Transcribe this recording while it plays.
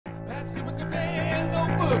Basu Godin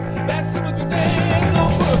Notebook. Basu Godin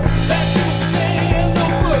Notebook. Basu Godin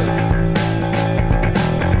Notebook.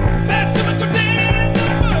 Basu Godin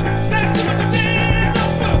Notebook. Basu Godin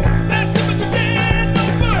Notebook. Basu Godin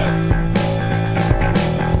Notebook.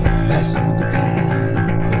 Basu Godin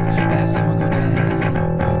Notebook. Basu Godin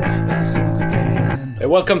Notebook. Basu Godin. Hey,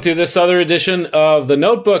 welcome to this other edition of The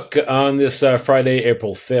Notebook on this Friday,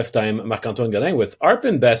 April 5th. I'm Marc-Antoine Godin with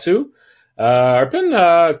Arpin Basu. Arpin,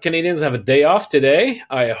 Canadiens have a day off today.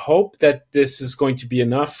 I hope that this is going to be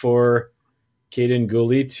enough for Kaiden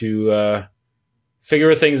Guhle to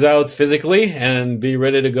figure things out physically and be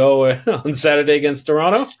ready to go on Saturday against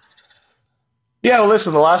Toronto. Yeah, well,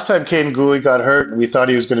 listen, the last time Kaiden Guhle got hurt and we thought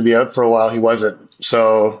he was going to be out for a while, he wasn't.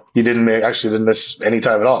 So he didn't miss any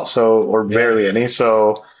time at all, or barely any.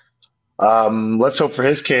 So let's hope for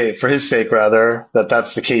his sake, rather, that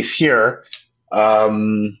that's the case here.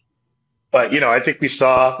 But, I think we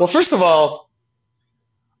saw – well, first of all,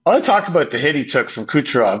 I want to talk about the hit he took from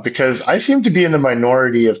Kucherov because I seem to be in the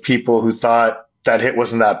minority of people who thought that hit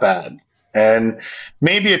wasn't that bad. And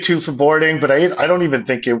maybe a 2 for boarding, but I don't even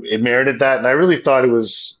think it merited that. And I really thought it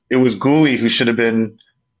was Guhle who should have been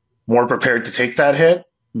more prepared to take that hit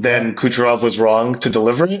than Kucherov was wrong to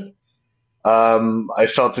deliver it. I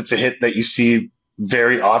felt it's a hit that you see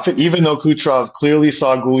very often, even though Kucherov clearly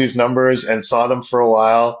saw Guhle's numbers and saw them for a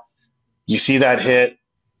while. You see that hit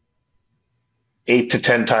 8 to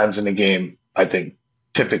 10 times in a game, I think,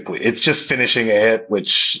 typically. It's just finishing a hit,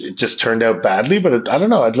 which it just turned out badly. But I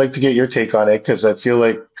don't know. I'd like to get your take on it because I feel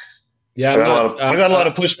like I got a lot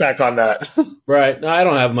of pushback on that. Right. No, I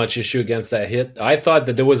don't have much issue against that hit. I thought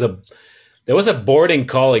that there was a boarding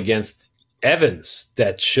call against Evans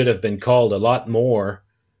that should have been called a lot more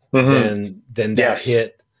than that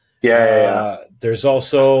hit. Yeah. There's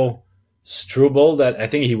also Struble that I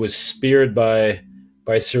think he was speared by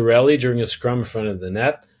Cirelli during a scrum in front of the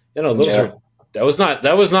net. That was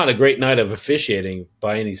not a great night of officiating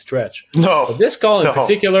by any stretch. No, but this call in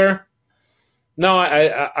particular, no,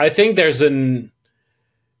 I think there's Guhle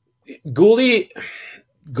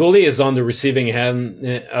is on the receiving end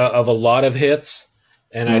of a lot of hits,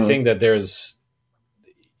 and I think that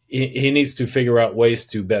he needs to figure out ways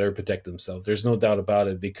to better protect himself. There's no doubt about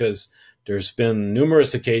it because there's been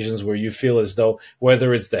numerous occasions where you feel as though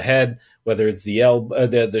whether it's the head, whether it's the elbow,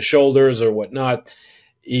 the shoulders or whatnot,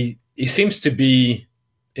 he seems to be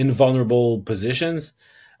in vulnerable positions.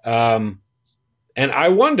 And I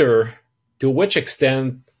wonder to which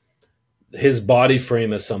extent his body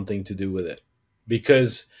frame has something to do with it.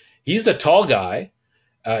 Because he's a tall guy.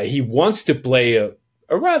 He wants to play a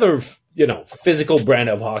rather, physical brand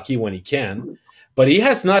of hockey when he can, but he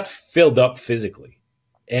has not filled up physically.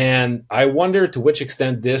 And I wonder to which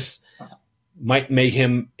extent this might make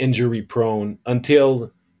him injury prone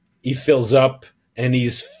until he fills up and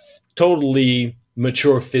he's totally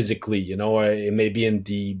mature physically. Maybe in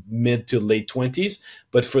the mid to late 20s.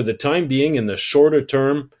 But for the time being, in the shorter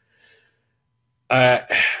term,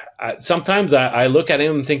 sometimes I look at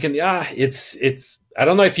him thinking, it's. I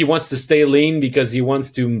don't know if he wants to stay lean because he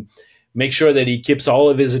wants to make sure that he keeps all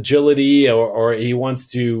of his agility, or he wants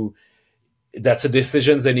to. That's the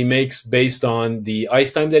decisions that he makes based on the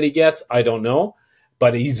ice time that he gets. I don't know,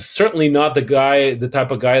 but he's certainly not the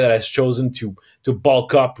type of guy that has chosen to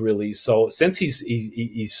bulk up really. So since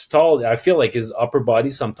he's tall, I feel like his upper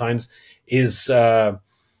body sometimes is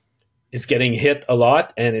getting hit a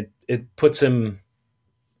lot, and it puts him.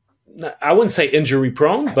 I wouldn't say injury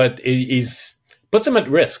prone, but he's puts him at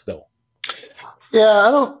risk though.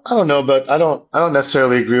 Yeah, I don't know, but I don't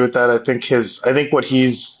necessarily agree with that. I think what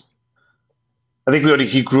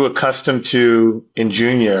he grew accustomed to in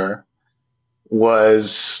junior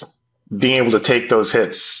was being able to take those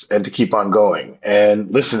hits and to keep on going.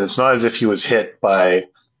 And listen, it's not as if he was hit by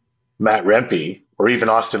Matt Rempe or even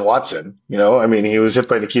Austin Watson. He was hit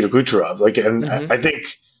by Nikita Kucherov. I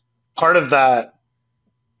think part of that,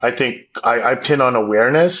 I pin on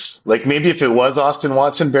awareness. Like maybe if it was Austin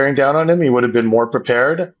Watson bearing down on him, he would have been more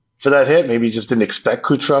prepared for that hit. Maybe he just didn't expect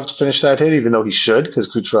Kucherov to finish that hit, even though he should,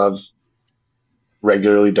 because Kucherov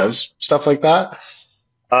regularly does stuff like that.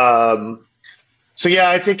 So yeah,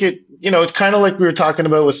 I think it's kind of like we were talking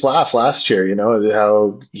about with Slav last year,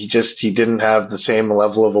 how he didn't have the same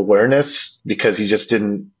level of awareness because he just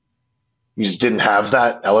didn't have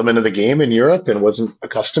that element of the game in Europe and wasn't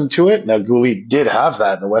accustomed to it. Now Guhle did have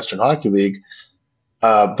that in the Western Hockey League.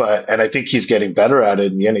 And I think he's getting better at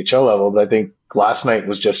it in the NHL level, but I think last night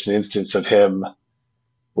was just an instance of him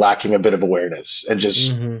lacking a bit of awareness and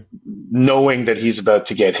just knowing that he's about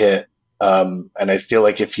to get hit. And I feel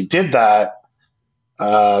like if he did that,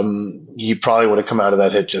 he probably would have come out of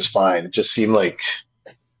that hit just fine. It just seemed like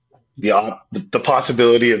the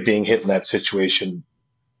possibility of being hit in that situation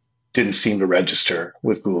didn't seem to register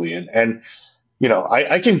with Guhle. And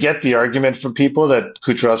I can get the argument from people that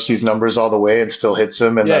Kucherov sees numbers all the way and still hits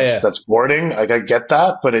him, and that's boarding. Like, I get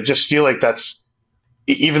that, but I just feel like that's,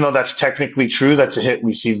 even though that's technically true, that's a hit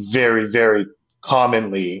we see very, very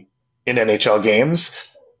commonly in NHL games.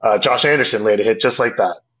 Josh Anderson laid a hit just like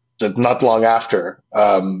that, not long after.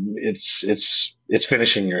 It's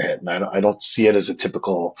finishing your hit, and I don't see it as a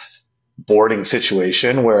typical boarding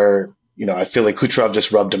situation where, I feel like Kucherov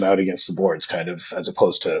just rubbed him out against the boards, kind of, as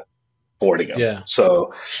opposed to boarding him. Yeah.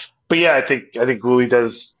 So, but yeah, I think Guhle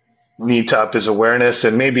does need to up his awareness,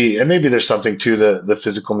 and maybe there's something to the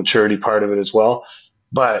physical maturity part of it as well.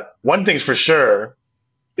 But one thing's for sure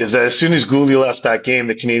is that as soon as Guhle left that game,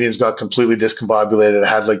 the Canadiens got completely discombobulated and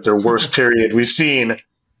had like their worst period we've seen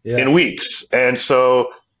in weeks. And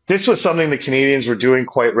so this was something the Canadiens were doing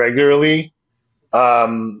quite regularly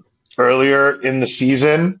earlier in the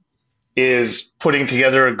season, is putting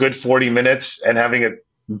together a good 40 minutes and having a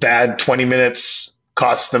bad 20 minutes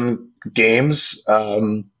cost them games.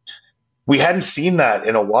 We hadn't seen that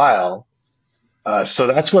in a while. So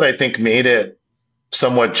that's what I think made it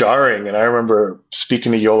somewhat jarring. And I remember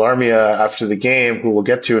speaking to Yoel Armia after the game, who we'll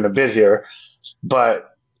get to in a bit here,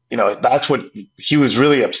 but that's what he was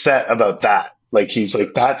really upset about. That, like, he's like,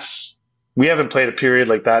 we haven't played a period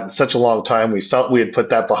like that in such a long time. We felt we had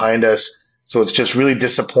put that behind us. So it's just really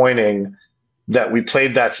disappointing that we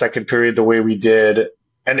played that second period the way we did.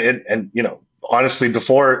 And honestly,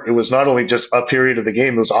 before, it was not only just a period of the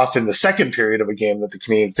game, it was often the second period of a game that the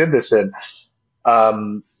Canadiens did this in.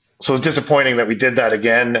 So it's disappointing that we did that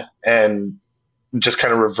again and just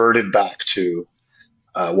kind of reverted back to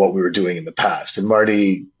what we were doing in the past. And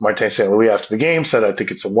Martin St. Louis after the game said, I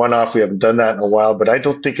think it's a one-off. We haven't done that in a while, but I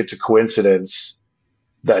don't think it's a coincidence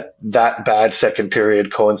that bad second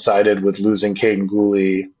period coincided with losing Kaiden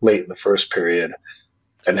Guhle late in the first period.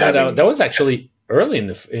 And that was actually early in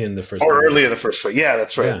the first. Or early in the first period. Yeah,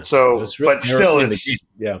 that's right. Yeah, so, but still,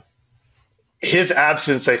 his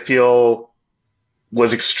absence, I feel,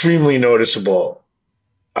 was extremely noticeable,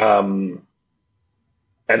 and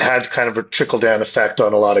had kind of a trickle-down effect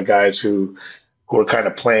on a lot of guys who were kind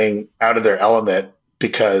of playing out of their element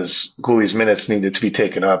because Guhle's minutes needed to be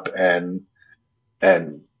taken up. And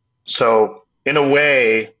so, in a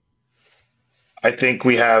way, I think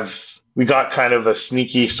we got kind of a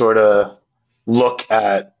sneaky sort of look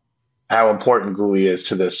at how important Guhle is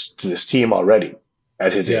to this team already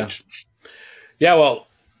at his age. Yeah, well,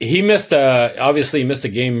 he obviously missed a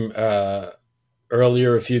game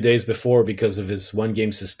earlier, a few days before, because of his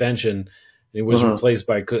one-game suspension. He was replaced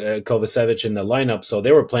by Kovacevic in the lineup, so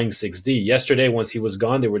they were playing 6D. Yesterday, once he was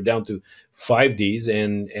gone, they were down to 5Ds,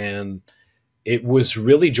 and it was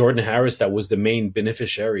really Jordan Harris that was the main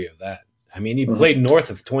beneficiary of that. I mean, he played north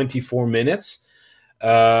of 24 minutes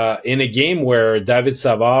in a game where David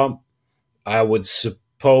Savard, I would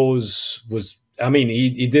suppose,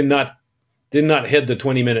 he did not hit the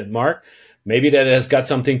 20-minute mark. Maybe that has got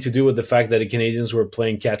something to do with the fact that the Canadiens were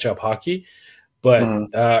playing catch-up hockey. But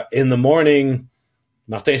in the morning,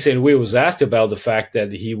 Martin St. Louis was asked about the fact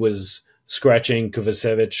that he was scratching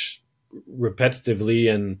Kovacevic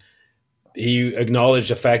repetitively, and he acknowledged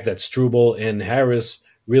the fact that Struble and Harris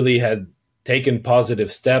really had taken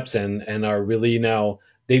positive steps and are really now,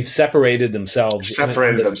 they've separated themselves.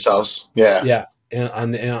 Yeah,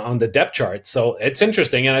 on the depth chart. So it's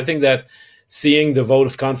interesting, and I think that seeing the vote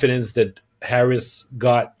of confidence that Harris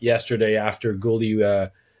got yesterday after Guhle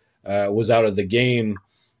was out of the game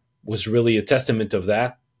was really a testament of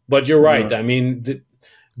that. But you're right. I mean,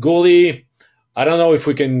 Guhle, I don't know if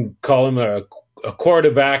we can call him a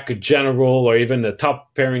quarterback, a general, or even a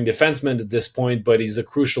top pairing defenseman at this point, but he's a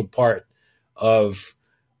crucial part of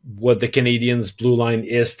what the Canadiens' blue line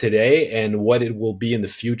is today and what it will be in the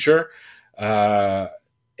future.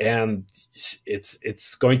 And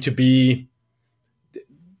it's going to be,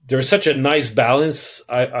 there's such a nice balance,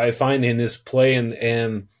 I find, in his play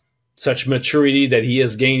and such maturity that he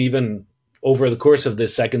has gained even over the course of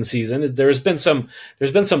this second season. There's been some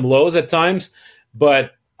lows at times,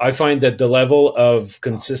 but I find that the level of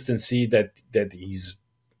consistency that he's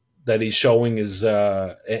showing is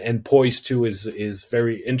and poised to is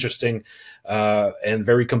very interesting and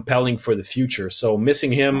very compelling for the future. So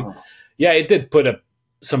missing him, it did put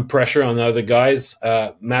some pressure on the other guys.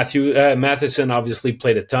 Matheson obviously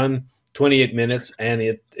played a ton, 28 minutes, and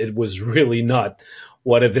it was really not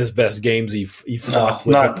one of his best games. He fought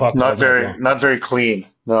with the puck. Not very clean.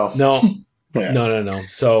 No. Yeah. No.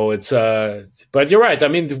 So it's but you're right. I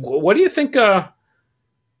mean, what do you think?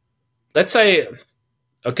 let's say,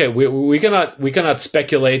 okay, we cannot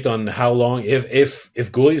speculate on how long, if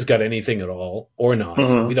Guhle's got anything at all or not.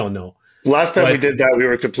 Mhm. We don't know. Last time But- we did that, we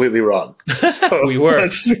were completely wrong. So, We were.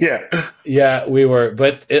 yeah. Yeah, we were.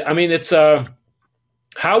 But I mean, it's how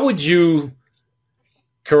would you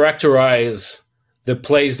characterize the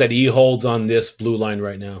plays that he holds on this blue line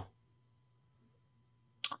right now?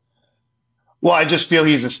 Well, I just feel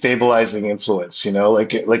he's a stabilizing influence,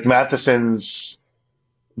 like Matheson's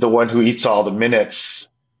the one who eats all the minutes,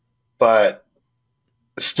 but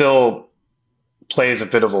still plays a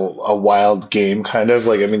bit of a wild game, kind of.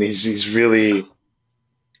 Like, I mean, he's really,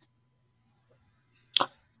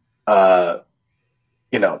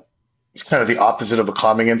 he's kind of the opposite of a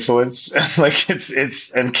calming influence. Like and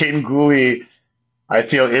Kaiden Guhle, I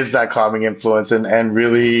feel, is that calming influence, and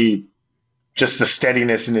really just the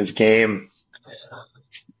steadiness in his game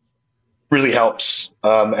really helps.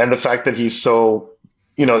 And the fact that he's so,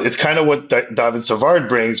 it's kind of what David Savard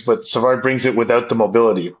brings, but Savard brings it without the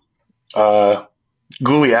mobility.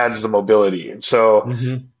 Guhle adds the mobility. And so,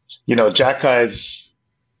 Jack Guy's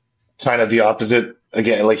kind of the opposite.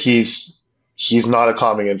 Again, like he's not a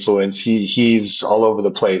calming influence. He's all over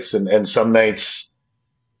the place. And some nights,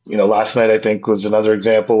 last night I think was another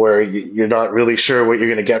example where you're not really sure what you're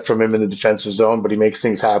going to get from him in the defensive zone, but he makes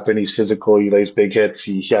things happen. He's physical. He lays big hits.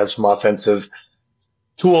 He has some offensive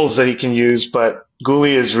tools that he can use, but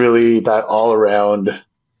Guhle is really that all around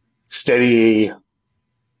steady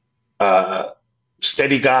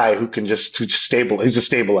guy who can just he's a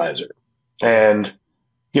stabilizer. And,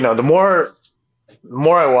 the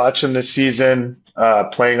more I watch him this season,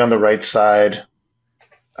 playing on the right side,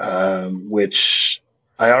 which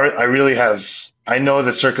I really have, I know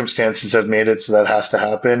the circumstances have made it so that has to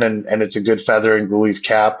happen, and it's a good feather in Guhle's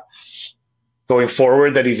cap going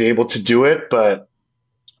forward that he's able to do it, but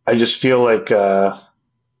I just feel like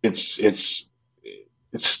it's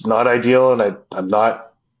not ideal, and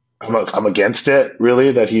I'm against it,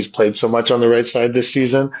 really, that he's played so much on the right side this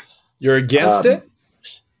season. You're against it?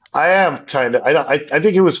 I am kind of. I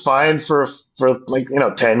think it was fine for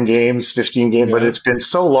 10 games, 15 games, but it's been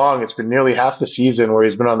so long. It's been nearly half the season where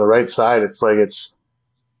he's been on the right side. It's like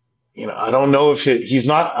I don't know if he's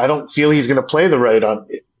not. I don't feel he's going to play the right on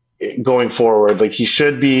going forward. Like, he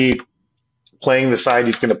should be playing the side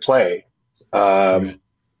he's going to play.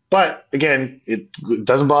 But again, it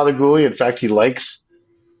doesn't bother Guhle. In fact, he likes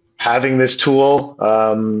having this tool.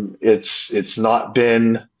 It's not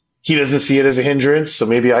been. He doesn't see it as a hindrance, so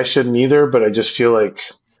maybe I shouldn't either, but I just feel like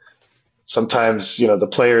sometimes, the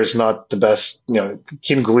player is not the best. Kaiden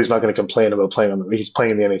Guhle's not going to complain about he's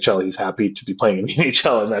playing in the NHL. He's happy to be playing in the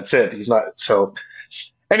NHL, and that's it. He's not. So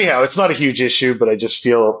anyhow, it's not a huge issue, but I just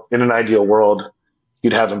feel in an ideal world,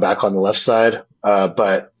 you'd have him back on the left side.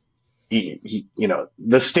 But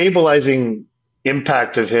the stabilizing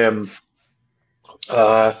impact of him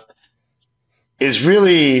is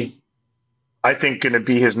really, I think, going to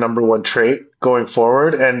be his number one trait going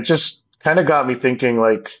forward, and just kind of got me thinking,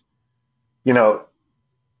 like, is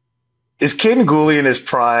Kaiden Guhle in his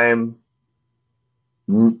prime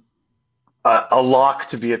a lock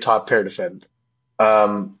to be a top pair defender?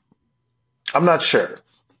 I'm not sure.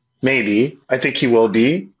 Maybe. I think he will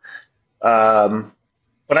be.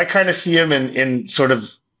 But I kind of see him in sort of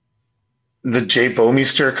the Jay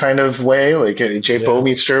Bouwmeester kind of way. Like, Jay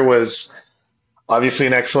Bouwmeester was obviously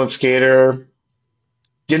an excellent skater,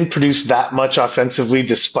 didn't produce that much offensively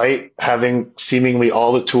despite having seemingly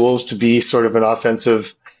all the tools to be sort of an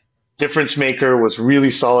offensive difference maker, was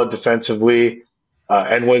really solid defensively,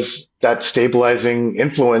 and was that stabilizing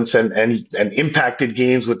influence and impacted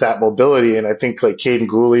games with that mobility. And I think, like, Kaiden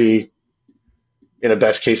Guhle, in a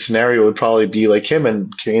best case scenario, would probably be like him,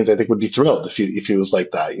 and Canadiens, I think, would be thrilled if he was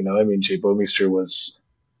like that. I mean, Jay Bouwmeester was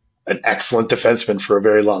an excellent defenseman for a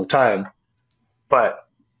very long time, but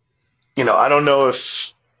I don't know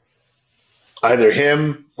if either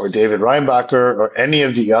him or David Reinbacher or any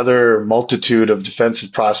of the other multitude of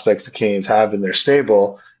defensive prospects the Canadiens have in their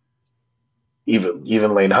stable,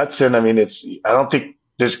 even Lane Hudson. I mean, I don't think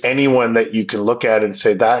there's anyone that you can look at and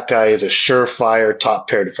say that guy is a surefire top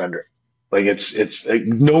pair defender. Like, it's a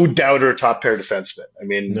no doubter top pair defenseman. I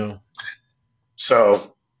mean, No.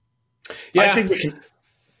 So Yeah. I think we can.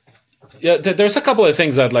 Yeah, there's a couple of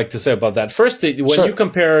things I'd like to say about that. First, when Sure. you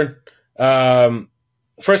compare,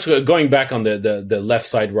 first going back on the left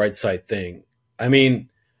side, right side thing. I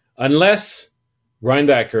mean, unless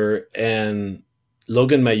Reinbacher and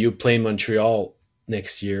Logan Mailloux play in Montreal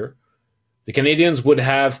next year, the Canadiens would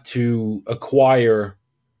have to acquire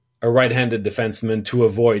a right-handed defenseman to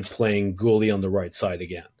avoid playing Guhle on the right side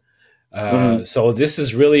again. So this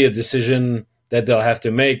is really a decision that they'll have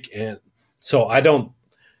to make. And so I don't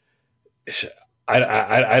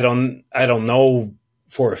know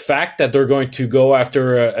for a fact that they're going to go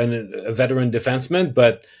after a veteran defenseman,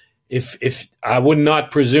 but if I would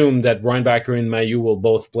not presume that Reinbacher and Mailloux will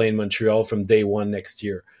both play in Montreal from day one next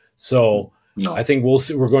year. So No. I think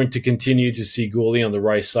we're going to continue to see Guhle on the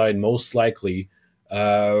right side, most likely,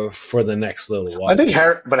 for the next little while. I think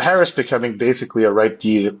Harris becoming basically a right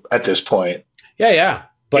D at this point. Yeah.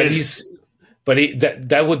 But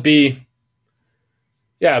that would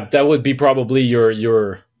be probably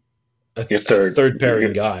your third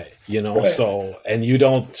pairing guy, you know. Right. So, and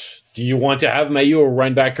do you want to have Mailloux or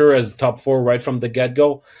Reinbacher as top four right from the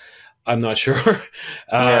get-go? I'm not sure.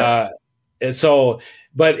 And so,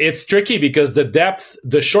 but it's tricky because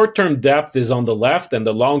the short-term depth is on the left and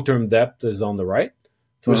the long-term depth is on the right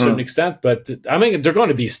to a certain extent. But I mean, they're going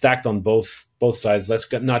to be stacked on both sides.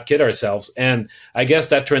 Let's not kid ourselves. And I guess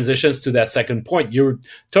that transitions to that second point. You're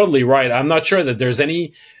totally right. I'm not sure that there's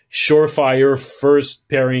any surefire first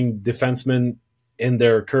pairing defenseman in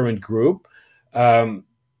their current group.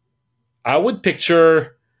 I would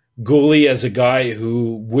picture Guhle as a guy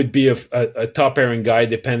who would be a top pairing guy,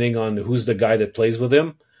 depending on who's the guy that plays with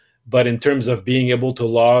him. But in terms of being able to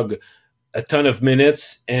log a ton of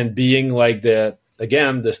minutes and being like the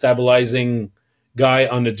stabilizing guy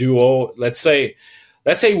on the duo, let's say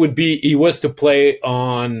he was to play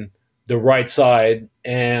on the right side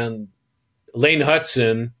and Lane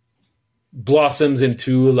Hutson blossoms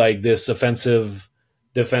into like this offensive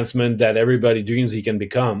defenseman that everybody dreams he can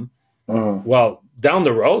become. Well, down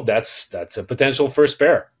the road, that's a potential first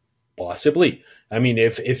pair, possibly. I mean,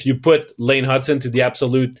 if you put Lane Hutson to the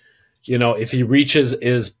absolute, you know, if he reaches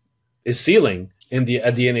his ceiling at the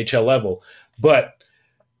NHL level, but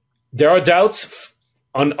there are doubts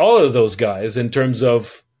on all of those guys in terms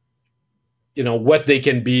of, you know, what they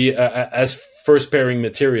can be as first pairing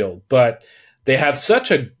material. But they have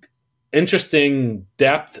such a interesting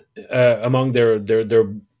depth among their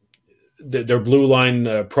blue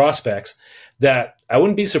line prospects that I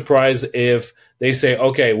wouldn't be surprised if they say,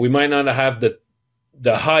 okay, we might not have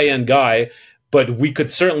the high end guy, but we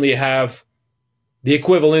could certainly have the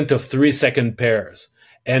equivalent of 3 second pairs.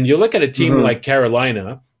 And you look at a team like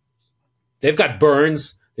Carolina, they've got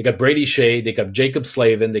Burns, they got Brady Shea, they got Jacob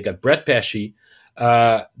Slavin, they got Brett Pesce,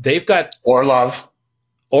 they've got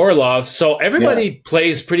Orlov. So everybody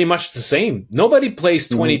plays pretty much the same. Nobody plays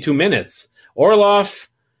 22 minutes. Orlov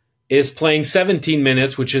is playing 17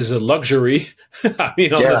 minutes, which is a luxury. I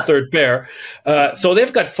mean, on the third pair. So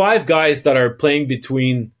they've got 5 guys that are playing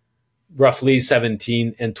between roughly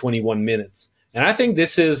 17 and 21 minutes. And I think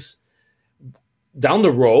this is down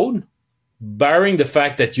the road, barring the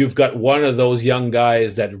fact that you've got one of those young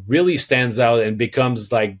guys that really stands out and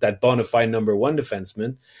becomes like that bona fide number one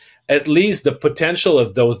defenseman, at least the potential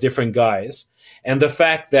of those different guys and the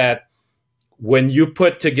fact that when you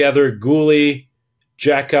put together Guhle,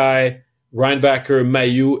 Jacky, Reinbacher,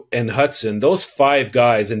 Mailloux, and Hutson, those 5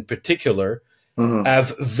 guys in particular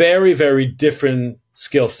have very, very different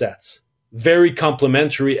skill sets, very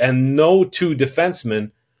complementary, and no 2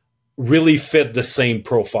 defensemen really fit the same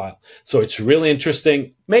profile. So it's really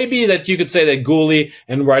interesting. Maybe that you could say that Guhle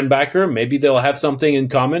and Reinbacher, maybe they'll have something in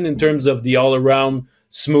common in terms of the all-around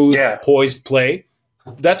smooth, poised play.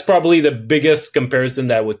 That's probably the biggest comparison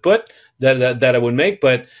that I would put, that I would make.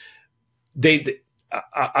 But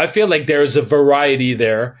I feel like there's a variety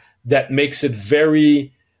there that makes it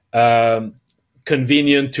very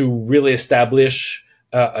convenient to really establish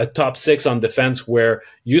a top 6 on defense where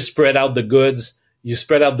you spread out the goods, you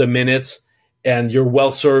spread out the minutes, and you're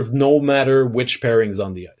well served no matter which pairings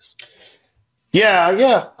on the ice.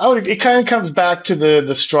 Yeah. It kind of comes back to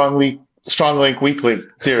the strong link, weak link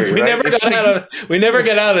theory. We never get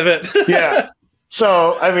out of it. Yeah.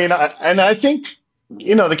 So I mean, I think,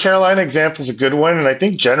 you know, the Carolina example is a good one, and I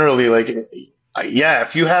think generally, like,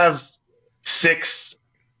 if you have 6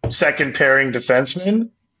 second pairing defensemen,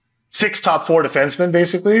 6 top 4 defensemen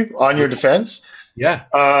basically on your defense, that's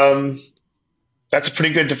a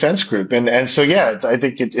pretty good defense group, and so I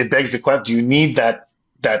think it begs the question: do you need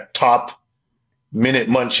that top minute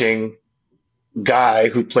munching guy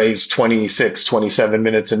who plays 26, 27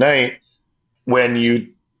 minutes a night when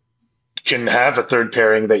you can have a third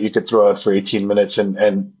pairing that you could throw out for 18 minutes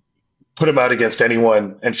and put him out against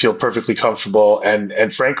anyone and feel perfectly comfortable.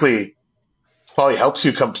 And frankly, probably helps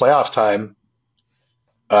you come playoff time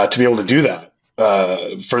to be able to do that.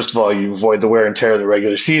 First of all, you avoid the wear and tear of the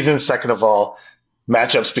regular season. Second of all,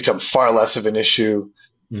 matchups become far less of an issue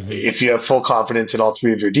if you have full confidence in all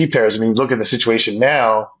 3 of your D pairs. I mean, look at the situation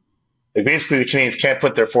now. Like basically, the Canadiens can't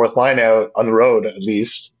put their 4th line out on the road, at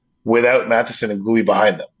least. without Matheson and Guhle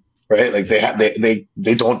behind them, right? Like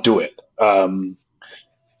they don't do it.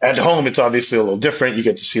 At home, it's obviously a little different. You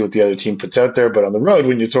get to see what the other team puts out there, but on the road,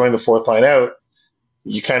 when you're throwing the fourth line out,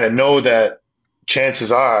 you kind of know that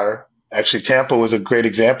chances are, actually Tampa was a great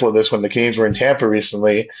example of this when the Canadiens were in Tampa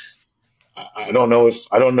recently. I don't know if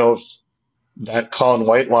that Colin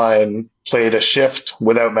White line played a shift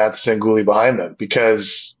without Matheson and Guhle behind them,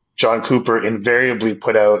 because John Cooper invariably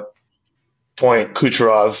put out Point,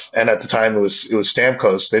 Kucherov, and at the time it was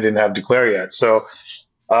Stamkos. They didn't have Duclair yet. So,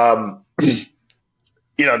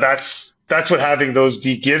 that's what having those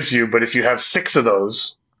D gives you. But if you have 6 of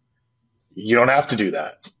those, you don't have to do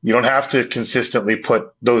that. You don't have to consistently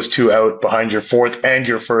put those 2 out behind your fourth and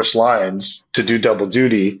your first lines to do double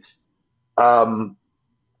duty. And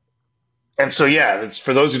so, it's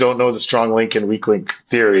for those who don't know the strong link and weak link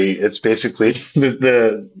theory. It's basically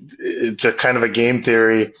it's a kind of a game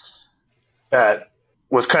theory that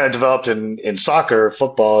was kind of developed in soccer,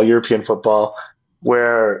 football, European football,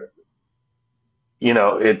 where,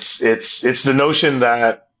 it's the notion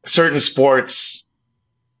that certain sports,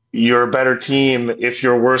 you're a better team if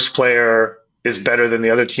your worst player is better than the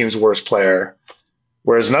other team's worst player.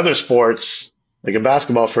 Whereas in other sports, like in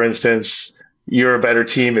basketball, for instance, you're a better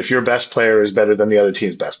team if your best player is better than the other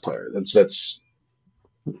team's best player. That's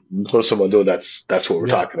close to what that's what we're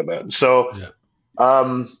talking about. So,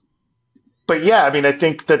 but I mean, I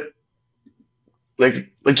think that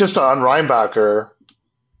like just on Reinbacher,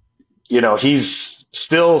 he's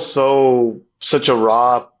still such a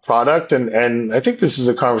raw product, and I think this is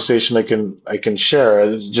a conversation I can share.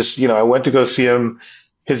 It's just, I went to go see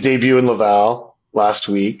his debut in Laval last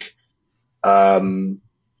week.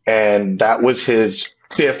 And that was his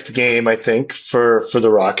 5th game, I think, for the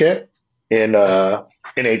Rocket in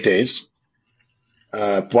 8 days.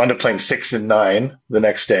 Wound up playing 6 and 9 the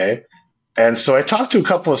next day. And so I talked to a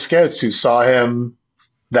couple of scouts who saw him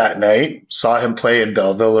that night, saw him play in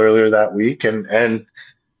Belleville earlier that week. And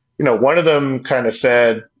one of them kind of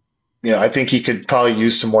said, I think he could probably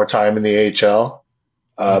use some more time in the AHL,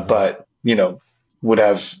 but,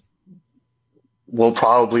 will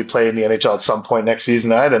probably play in the NHL at some point next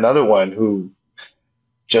season. I had another one who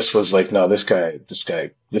just was like, no, this guy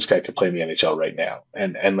could play in the NHL right now.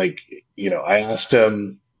 And I asked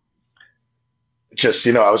him just,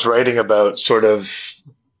 I was writing about sort of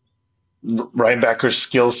Reinbacher's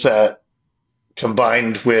skill set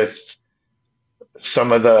combined with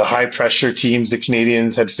some of the high pressure teams the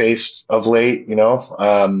Canadiens had faced of late,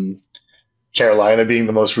 Carolina being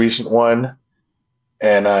the most recent one.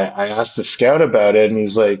 And I asked the scout about it, and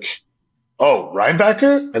he's like, "Oh,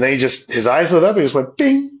 Reinbacher?" And then his eyes lit up. He just went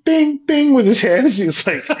bing, bing, bing with his hands. He's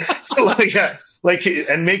like,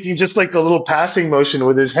 and making just like a little passing motion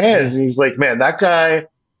with his hands. And he's like, "Man, that guy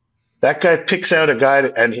picks out a guy,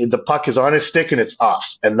 and the puck is on his stick and it's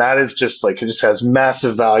off. And that is just like, it just has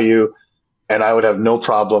massive value. And I would have no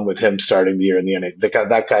problem with him starting the year in the NHL.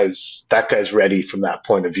 That guy's ready from that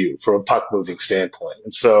point of view, from a puck moving standpoint.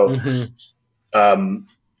 And so." And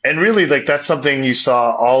really, like, that's something you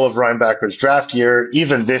saw all of Reinbacher's draft year,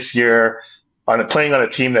 even this year, playing on a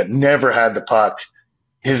team that never had the puck.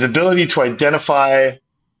 His ability to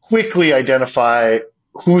quickly identify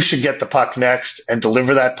who should get the puck next and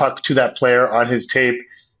deliver that puck to that player on his tape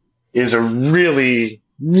is a really,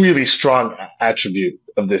 really strong attribute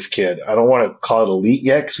of this kid. I don't want to call it elite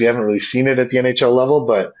yet because we haven't really seen it at the NHL level,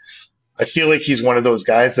 but I feel like he's one of those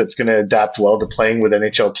guys that's going to adapt well to playing with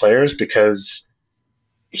NHL players because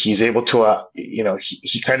he's able to,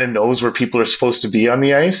 he kind of knows where people are supposed to be on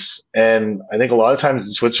the ice. And I think a lot of times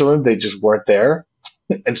in Switzerland, they just weren't there.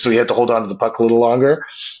 And so he had to hold on to the puck a little longer.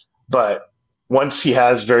 But once he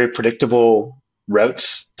has very predictable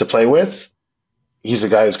routes to play with, he's the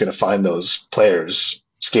guy who's going to find those players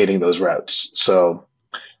skating those routes.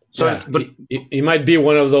 But he might be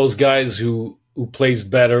one of those guys who plays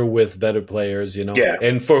better with better players, Yeah,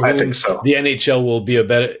 and for I whom think so. The NHL will be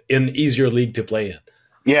an easier league to play in.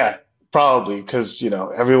 Yeah, probably because,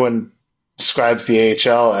 everyone describes the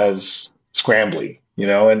AHL as scrambly,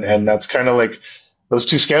 and that's kind of like those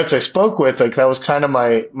 2 scouts I spoke with, like that was kind of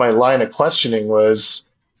my line of questioning was,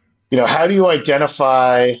 how do you account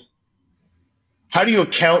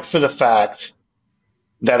for the fact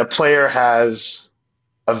that a player has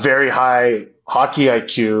a very high hockey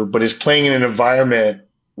IQ, but is playing in an environment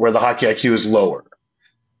where the hockey IQ is lower,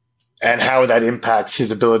 and how that impacts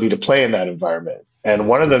his ability to play in that environment? And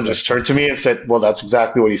one of them just turned to me and said, well, that's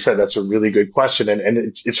exactly what he said. That's a really good question. And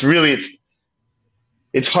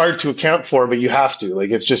it's hard to account for, but you have to.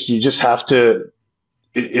 Like, it's just hard to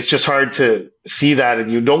see that.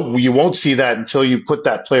 And you won't see that until you put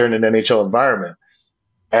that player in an NHL environment.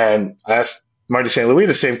 And I asked Marty St. Louis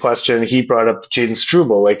the same question. He brought up Jaden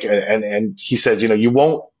Struble, and he said, you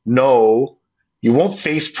won't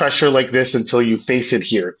face pressure like this until you face it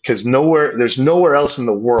here, because there's nowhere else in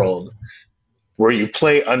the world where you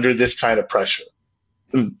play under this kind of pressure.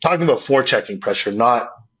 I'm talking about forechecking pressure, not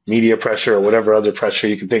media pressure or whatever other pressure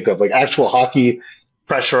you can think of, like actual hockey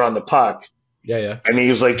pressure on the puck. Yeah. And he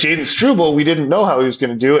was like, Jaden Struble, we didn't know how he was going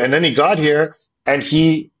to do. And then he got here and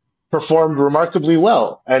he performed remarkably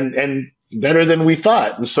well and better than we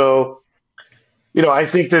thought. And so, I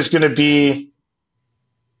think it's going to be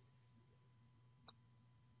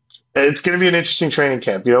an interesting training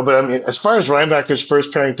camp, but I mean, as far as Reinbacher's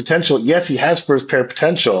first pairing potential, yes, he has first pair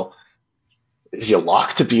potential. Is he a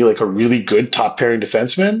lock to be like a really good top pairing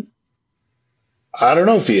defenseman? I don't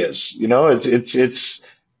know if he is. It's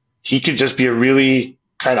he could just be a really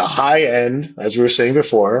kind of high end, as we were saying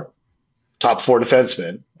before, top 4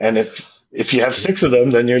 defenseman. And if you have 6 of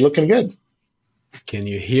them, then you're looking good. Can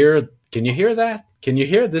you hear that? Can you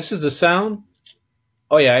hear it? This is the sound?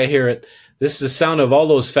 Oh yeah, I hear it. This is the sound of all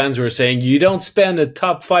those fans who are saying, you don't spend a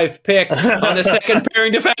top 5 pick on a second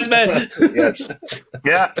pairing defenseman. Yes.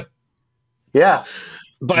 Yeah. Yeah.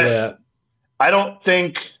 But yeah. I don't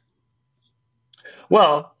think,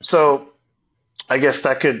 well, so I guess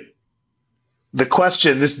this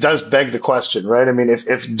does beg the question, right? I mean,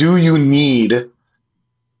 if do you need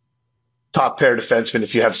top pair defensemen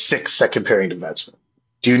if you have 6 second pairing defensemen?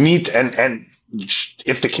 Do you need and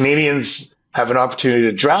if the Canadiens have an opportunity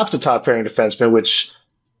to draft a top pairing defenseman, which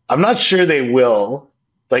I'm not sure they will,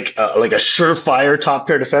 like a surefire top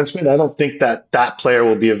pair defenseman, I don't think that player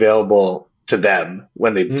will be available to them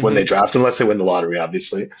when they draft, unless they win the lottery,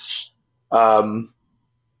 obviously. But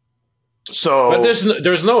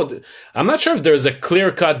there's no. I'm not sure if there's a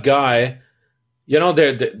clear-cut guy.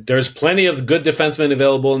 There's plenty of good defensemen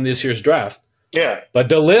available in this year's draft. Yeah, but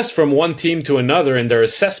the list from one team to another and their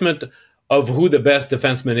assessment of who the best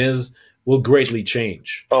defenseman is will greatly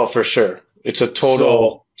change. Oh, for sure. It's a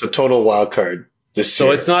total wild card this year.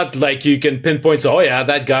 So it's not like you can pinpoint. Oh yeah,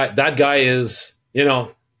 that guy is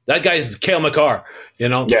that guy's Cale Makar.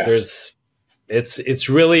 Yeah. It's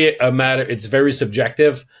really a matter. It's very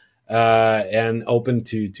subjective and open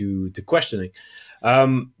to questioning.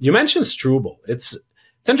 You mentioned Struble. It's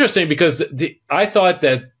interesting because I thought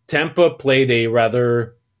that Tampa played a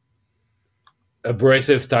rather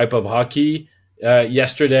abrasive type of hockey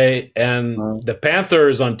yesterday, and the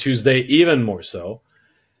Panthers on Tuesday even more so.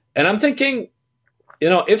 And I'm thinking,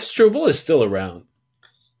 if Struble is still around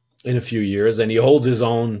in a few years and he holds his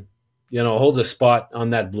own, holds a spot on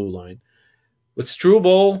that blue line, with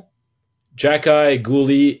Struble, Jacky,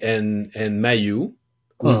 Guhle, and Mailloux,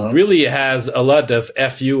 who really has a lot of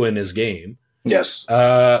FU in his game. Yes.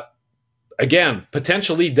 Again,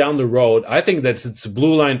 potentially down the road, I think that it's a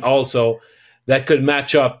blue line also that could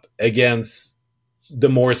match up against the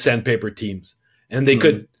more sandpaper teams, and they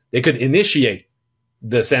could initiate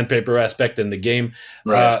the sandpaper aspect in the game.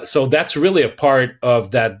 Right. So that's really a part of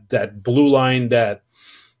that blue line that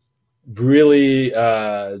really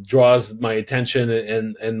draws my attention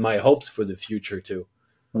and my hopes for the future too.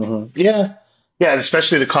 Mm-hmm. Yeah,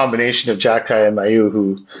 especially the combination of Jacky and Mailloux,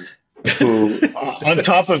 who on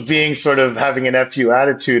top of being sort of having an FU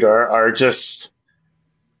attitude, are just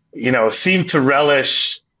seem to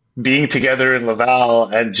relish being together in Laval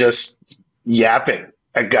and just yapping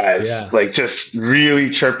at guys, like just really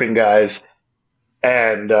chirping guys,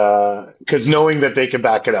 and because knowing that they can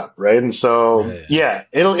back it up, right? And so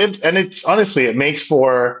it's honestly, it makes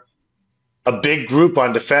for a big group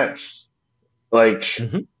on defense. Like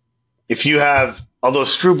if you have, although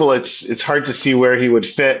Struble, it's hard to see where he would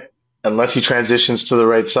fit unless he transitions to the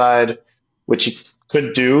right side, which he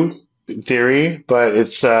could do in theory, but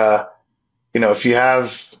it's if you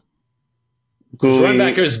have Guhle,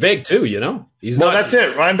 Reinbacher's big too, He's not. That's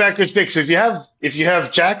it. Reinbacher's big. So if you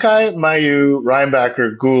have Jacky, Mailloux,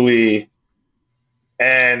 Reinbacher, Guhle,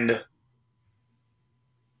 and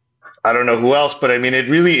I don't know who else, but I mean, it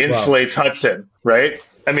really insulates Hudson, right?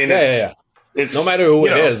 I mean, it's no matter who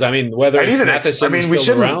it is. I mean, whether it's Matheson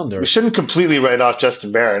still around, or we shouldn't completely write off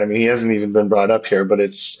Justin Barron. I mean, he hasn't even been brought up here, but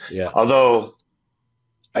although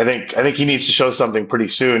I think he needs to show something pretty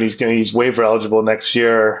soon. He's waiver eligible next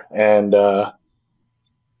year, and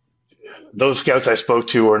those scouts I spoke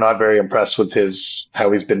to were not very impressed with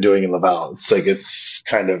how he's been doing in Laval. It's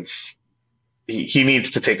kind of he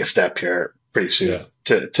needs to take a step here pretty soon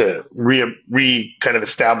to re kind of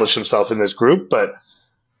establish himself in this group. But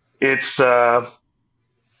it's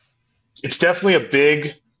definitely a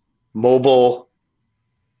big, mobile,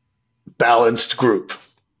 balanced group.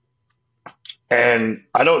 And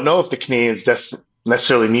I don't know if the Canadiens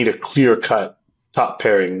necessarily need a clear-cut top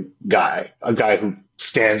pairing guy, a guy who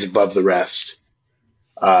stands above the rest.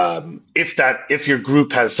 If your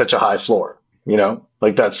group has such a high floor,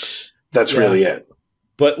 like that's really it.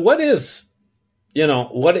 But what is a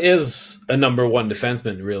number one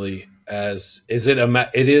defenseman really?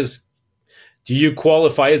 Do you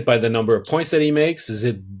qualify it by the number of points that he makes? Is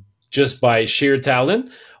it just by sheer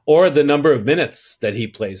talent or the number of minutes that he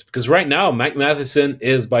plays? Because right now, Mike Matheson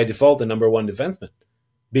is by default a number one defenseman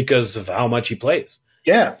because of how much he plays.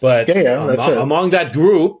 Yeah. But that's among that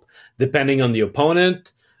group, depending on the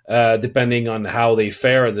opponent, depending on how they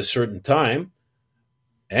fare at a certain time,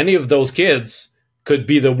 any of those kids could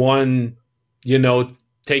be the one,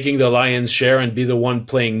 taking the lion's share and be the one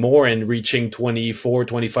playing more and reaching 24,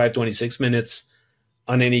 25, 26 minutes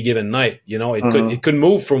on any given night. It could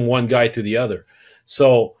move from one guy to the other.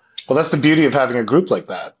 So, well, that's the beauty of having a group like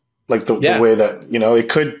that. Like the way that,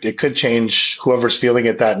 it could change. Whoever's feeling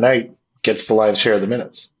it that night gets the lion's share of the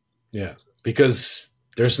minutes. Yeah. Because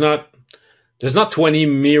there's not 20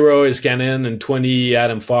 Miro Iskanen and 20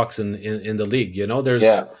 Adam Fox in the league. There's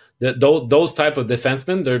those type of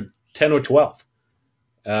defensemen. They're 10 or 12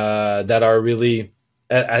 that are really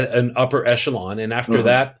at an upper echelon, and after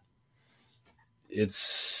that,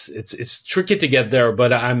 it's tricky to get there.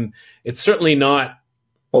 But it's certainly not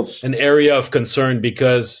an area of concern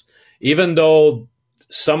because even though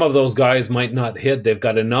some of those guys might not hit, they've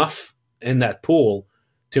got enough in that pool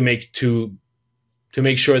to make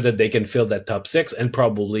sure that they can fill that top six and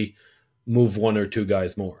probably move one or two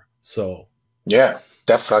guys more. So yeah,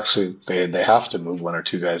 actually they have to move one or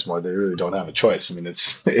two guys more. They really don't have a choice. I mean,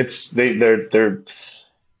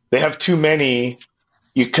 they have too many.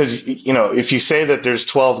 Because if you say that there's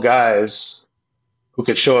 12 guys who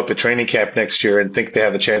could show up at training camp next year and think they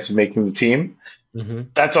have a chance of making the team,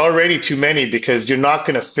 that's already too many because you're not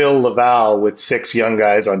going to fill Laval with 6 young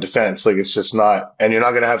guys on defense. Like it's just not, and you're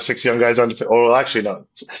not going to have 6 young guys on defense. Oh, well, actually, no.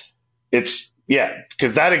 Because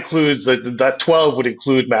that includes that 12 would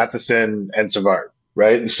include Matheson and Savard,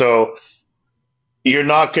 right? And so you're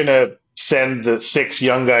not going to send the 6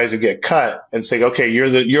 young guys who get cut and say, okay,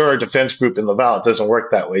 you're our defense group in Laval. It doesn't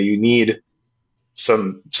work that way. You need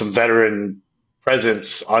some veteran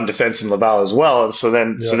presence on defense in Laval as well. And so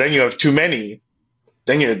then you have too many.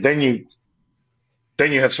 Then you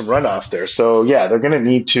have some runoff there. So yeah, they're going to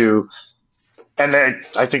need to. And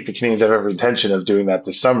I think the Canadiens have every intention of doing that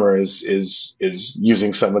this summer. Is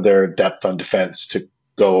using some of their depth on defense to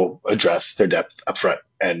go address their depth up front.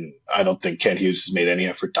 And I don't think Kent Hughes has made any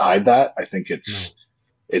effort to hide that. I think it's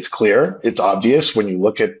clear. It's obvious when you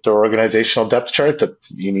look at the organizational depth chart that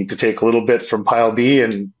you need to take a little bit from pile B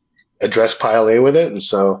and address pile A with it. And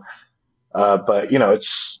so, but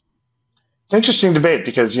it's an interesting debate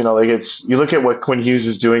because, you look at what Quinn Hughes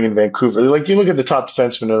is doing in Vancouver. Like you look at the top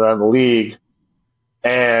defensemen around the league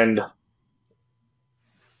and,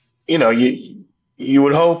 you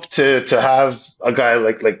would hope to have a guy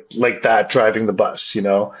like that driving the bus,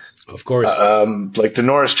 Of course. Like the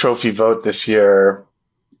Norris Trophy vote this year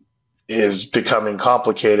is becoming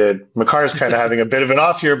complicated. Makar's kind of having a bit of an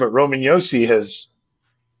off year, but Roman Josi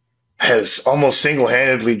has almost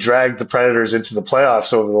single-handedly dragged the Predators into the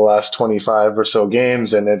playoffs over the last 25 or so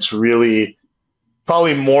games, and it's really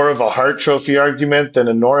probably more of a Hart Trophy argument than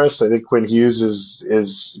a Norris. I think Quinn Hughes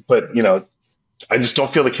is, but I just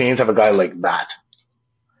don't feel the Canadiens have a guy like that.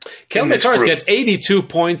 Kel McCarr's got 82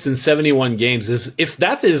 points in 71 games. If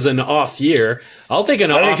that is an off year, I'll take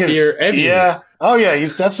an off year every year. Oh, yeah,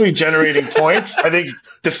 he's definitely generating points. I think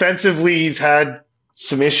defensively he's had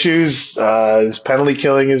some issues. His penalty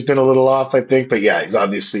killing has been a little off, I think. But, yeah, he's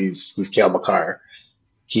Kel McCarr.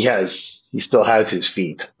 He still has his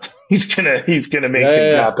feet. He's gonna make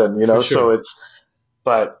things happen, Sure. So it's –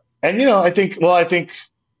 but – and, I think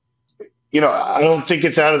I don't think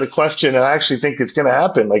it's out of the question, and I actually think it's going to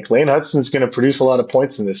happen. Like Lane Hudson's going to produce a lot of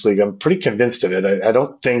points in this league. I'm pretty convinced of it. I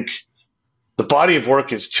don't think the body of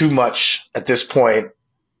work is too much at this point,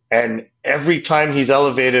 and every time he's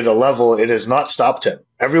elevated a level, it has not stopped him.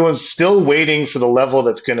 Everyone's still waiting for the level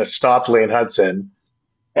that's going to stop Lane Hudson,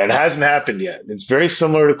 and it hasn't happened yet. It's very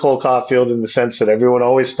similar to Cole Caulfield in the sense that everyone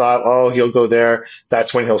always thought, oh, he'll go there.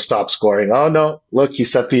 That's when he'll stop scoring. Oh, no, look, he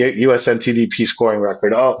set the USNTDP scoring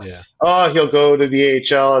record. Oh, he'll go to the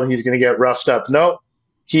AHL and he's going to get roughed up. No,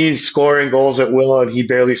 he's scoring goals at will and he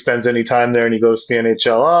barely spends any time there and he goes to the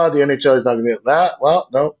NHL. Oh, the NHL is not going to get that. Well,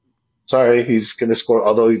 no, sorry, he's going to score.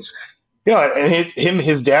 Although he's, and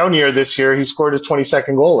his down year this year, he scored his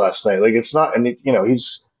 22nd goal last night. Like it's not, and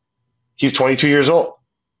he's 22 years old.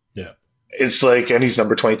 Yeah. It's like, and he's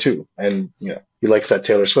number 22 and, he likes that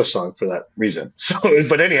Taylor Swift song for that reason. So,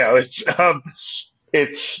 but anyhow, it's,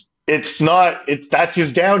 that's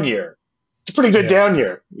his down year. It's a pretty good down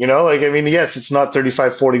year, Like, I mean, yes, it's not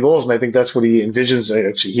 35, 40 goals, and I think that's what he envisions.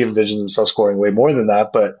 Actually, he envisions himself scoring way more than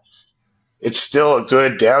that, but it's still a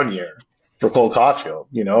good down year for Cole Caulfield.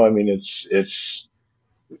 I mean, it's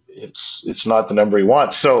not the number he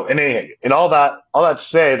wants. So, and all that to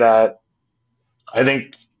say that I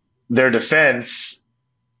think their defense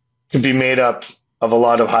could be made up of a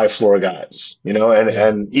lot of high floor guys,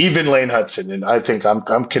 and even Lane Hudson. And I think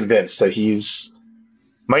I'm convinced that he's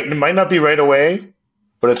might not be right away,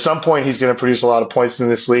 but at some point he's going to produce a lot of points in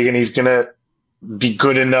this league, and he's going to be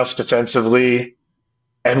good enough defensively,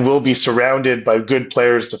 and will be surrounded by good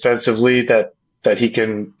players defensively that he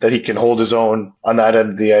can hold his own on that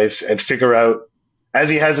end of the ice and figure out, as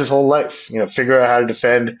he has his whole life, figure out how to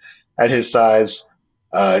defend at his size.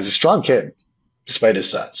 He's a strong kid despite his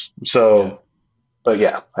size. So, but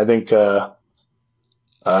yeah, I think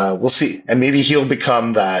we'll see, and maybe he'll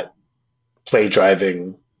become that play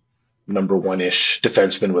driving number one-ish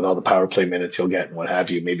defenseman with all the power play minutes he'll get and what have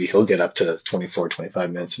you. Maybe he'll get up to 24,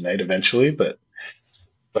 25 minutes a night eventually. But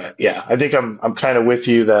yeah, I think I'm kind of with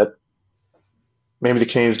you that maybe the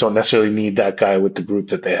Canadiens don't necessarily need that guy with the group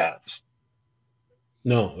that they have.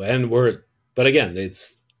 No, but again,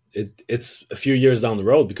 it's a few years down the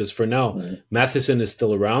road, because for now, Matheson is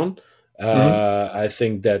still around. I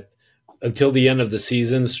think that until the end of the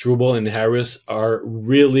season, Struble and Harris are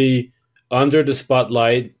really under the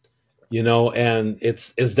spotlight, and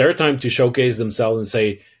it's their time to showcase themselves and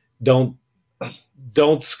say, don't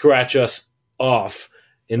scratch us off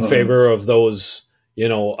in favor of those,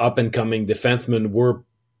 up and coming defensemen.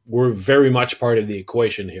 We're very much part of the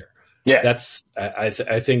equation here. Yeah,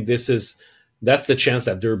 I think that's the chance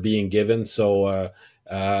that they're being given. So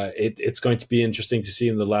it's going to be interesting to see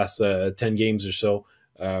in the last 10 games or so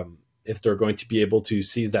if they're going to be able to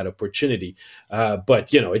seize that opportunity. But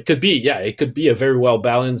it could be a very well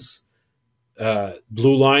balanced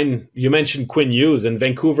blue line. You mentioned Quinn Hughes. In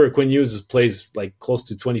Vancouver, Quinn Hughes plays like close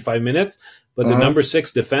to 25 minutes, but the number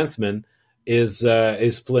 6 defenseman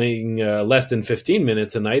is playing less than 15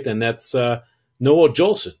 minutes a night, and that's Noah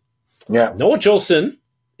Jolson. Yeah, Noah Jolson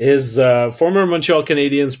is former Montreal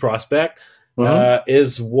Canadiens prospect,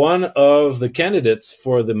 is one of the candidates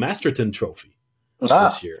for the Masterton Trophy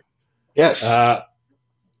this year. Yes.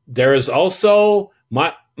 There is also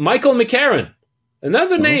Michael McCarron,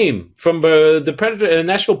 another name from the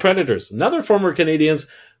Nashville Predators, another former Canadiens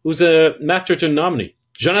who's a Masterton nominee.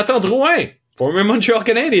 Jonathan Drouin, former Montreal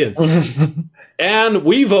Canadiens. And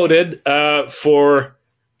we voted for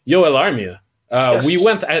Yoel Armia. Yes.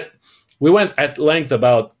 We went at length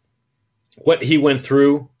about what he went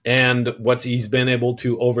through and what he's been able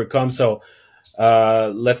to overcome. So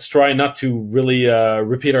let's try not to really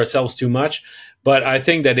repeat ourselves too much. But I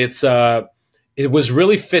think that it was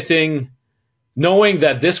really fitting, knowing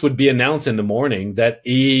that this would be announced in the morning, that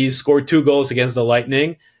he scored 2 goals against the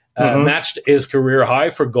Lightning, matched his career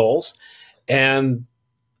high for goals, and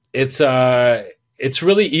he's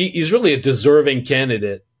really a deserving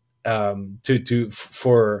candidate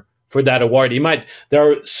for that award.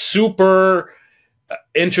 There are super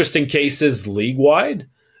interesting cases league wide.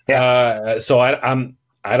 Yeah. So I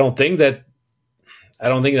don't think that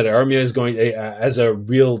Armia is going has a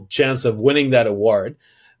real chance of winning that award,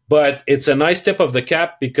 but it's a nice tip of the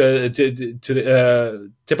cap because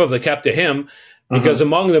tip of the cap to him, because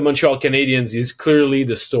among the Montreal Canadiens, he's clearly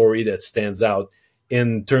the story that stands out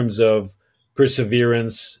in terms of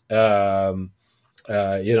perseverance, to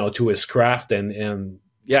his craft, and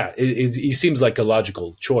he seems like a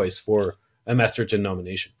logical choice for a Masterton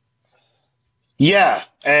nomination. Yeah,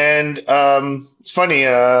 and it's funny.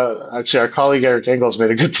 Actually, our colleague Eric Engels made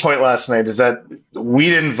a good point last night. Is that we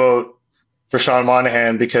didn't vote for Sean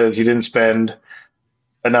Monahan because he didn't spend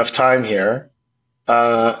enough time here,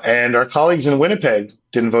 and our colleagues in Winnipeg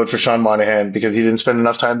didn't vote for Sean Monahan because he didn't spend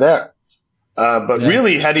enough time there.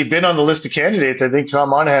 Really, had he been on the list of candidates, I think Sean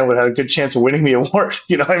Monahan would have a good chance of winning the award.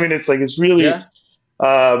 I mean, it's really,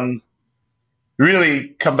 really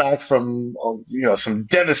come back from, some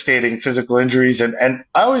devastating physical injuries. And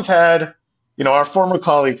I always had, our former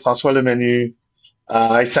colleague, François Lemenu,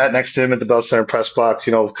 I sat next to him at the Bell Center press box,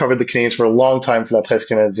 covered the Canadiens for a long time for La Presse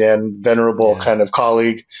Canadienne, venerable kind of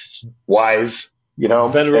colleague, wise.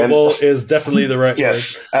 Venerable is definitely the right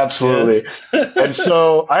yes, word. Absolutely. Yes. And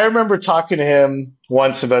so I remember talking to him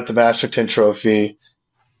once about the Masterton Trophy,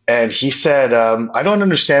 and he said, I don't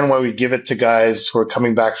understand why we give it to guys who are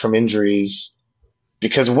coming back from injuries,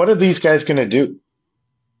 because what are these guys going to do?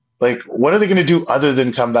 Like, what are they going to do other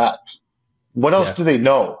than come back? What else do they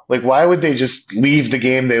know? Like, why would they just leave the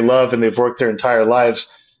game they love and they've worked their entire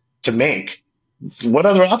lives to make? what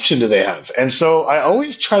other option do they have? And so I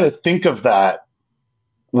always try to think of that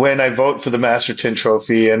when I vote for the Masterton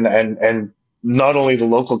Trophy, and not only the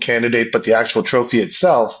local candidate, but the actual trophy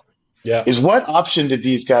itself. Yeah. Is what option did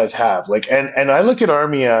these guys have? Like, and I look at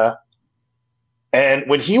Armia, and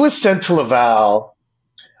when he was sent to Laval,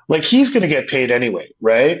 like, he's going to get paid anyway,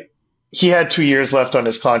 right? He had 2 years left on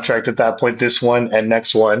his contract at that point, this one and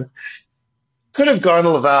next one. Could have gone to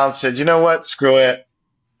Laval and said, you know what, screw it.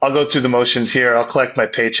 I'll go through the motions here. I'll collect my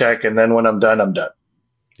paycheck, and then when I'm done, I'm done.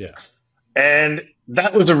 Yeah. And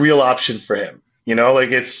that was a real option for him,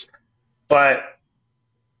 like but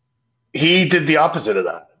he did the opposite of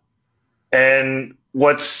that. And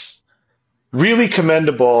what's really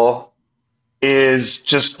commendable is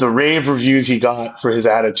just the rave reviews he got for his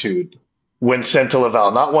attitude when sent to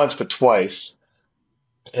Laval, not once, but twice.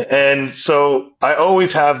 And so I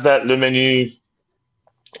always have that Le Menu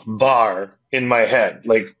bar in my head.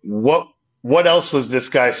 Like, what else was this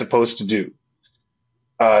guy supposed to do?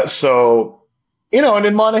 So, and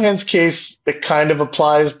in Monahan's case, it kind of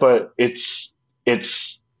applies, but it's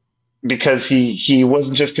because he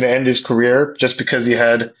wasn't just going to end his career just because he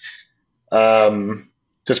had, sort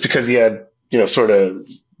of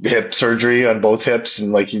hip surgery on both hips,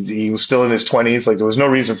 and like he was still in his 20s. Like, there was no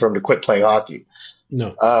reason for him to quit playing hockey.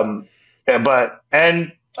 No.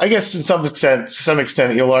 And I guess to some extent,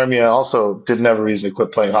 Armia also didn't have a reason to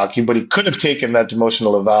quit playing hockey, but he could have taken that demotion to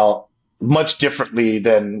Laval much differently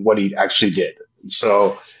than what he actually did.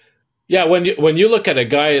 So, yeah, when you look at a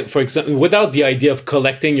guy, for example, without the idea of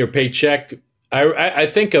collecting your paycheck, I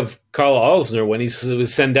think of Carl Alsner when he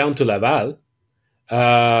was sent down to Laval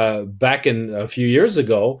back in a few years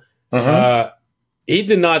ago. He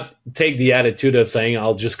did not take the attitude of saying,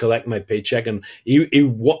 I'll just collect my paycheck. And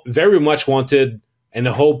he very much wanted and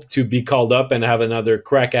hoped to be called up and have another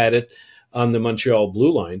crack at it on the Montreal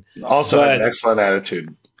blue line. Also had an excellent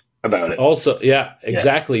attitude about it. Also, yeah,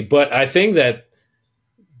 exactly. Yeah. But I think that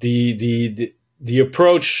the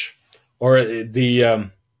approach or the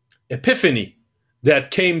epiphany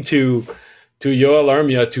that came to Yoel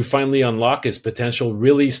Armia to finally unlock his potential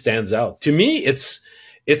really stands out. To me, it's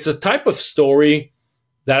a type of story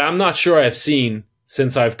that I'm not sure I've seen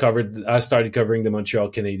since I started covering the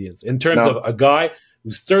Montreal Canadiens, in terms of a guy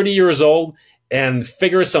who's 30 years old and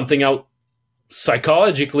figures something out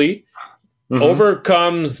psychologically,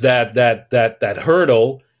 overcomes that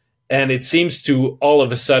hurdle, and it seems to all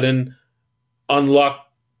of a sudden unlock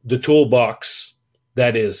the toolbox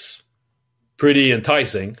that is pretty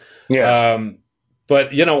enticing. Yeah.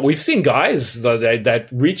 But, we've seen guys that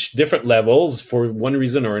reach different levels for one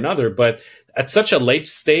reason or another, but at such a late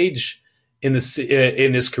stage in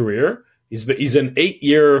his career, he's an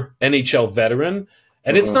 8-year NHL veteran,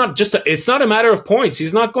 and it's not a matter of points.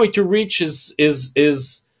 He's not going to reach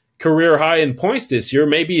his career high in points this year.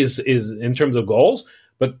 Maybe is in terms of goals,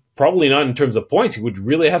 but probably not in terms of points. He would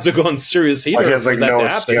really have to go on serious heater. He has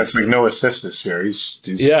no assists this year. He's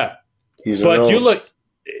you look.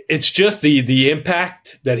 It's just the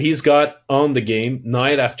impact that he's got on the game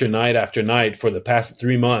night after night after night for the past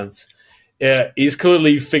 3 months. He's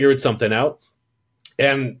clearly figured something out,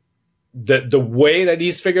 and the way that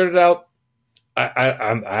he's figured it out,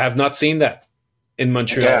 I have not seen that in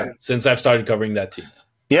Montreal since I've started covering that team.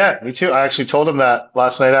 Yeah, me too. I actually told him that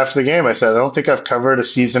last night after the game. I said, I don't think I've covered a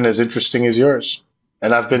season as interesting as yours,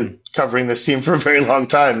 and I've been covering this team for a very long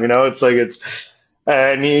time.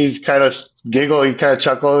 And he's kind of giggled, he kind of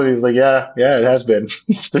chuckled, and he's like, yeah, it has been.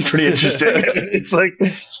 It's been pretty interesting. It's like,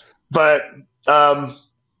 but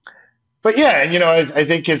yeah, and I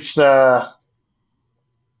think it's, you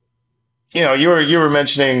were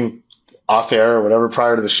mentioning off air or whatever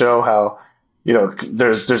prior to the show how,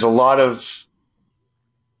 there's a lot of,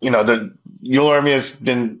 the Yoel Armia has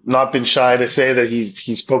not been shy to say that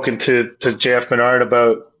he's spoken to JF Menard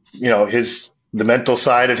about, the mental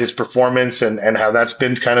side of his performance and how that's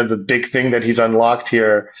been kind of the big thing that he's unlocked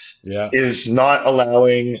here, is not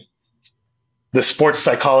allowing the sports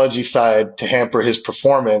psychology side to hamper his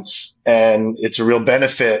performance. And it's a real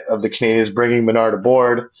benefit of the Canadiens bringing Menard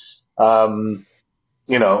aboard. I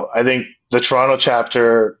think the Toronto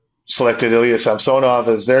chapter selected Ilya Samsonov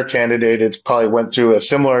as their candidate. It probably went through a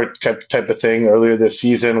similar type of thing earlier this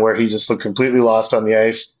season where he just looked completely lost on the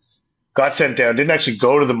ice, got sent down, didn't actually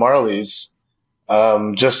go to the Marlies.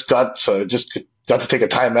 Just got to take a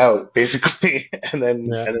timeout basically, and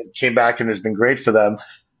then came back and has been great for them.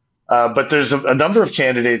 But there's a number of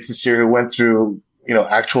candidates this year who went through,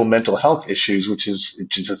 actual mental health issues, which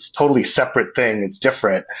is a totally separate thing. It's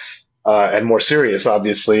different, and more serious.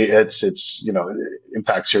 Obviously, it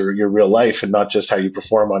impacts your real life and not just how you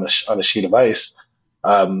perform on a sheet of ice.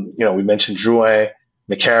 We mentioned Drouin,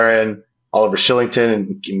 McCarron, Oliver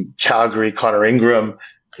Shillington in Calgary, Connor Ingram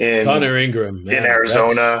in man,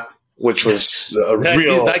 Arizona, which was a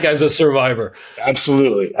that guy's a survivor.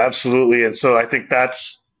 Absolutely. And so I think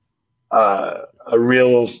that's a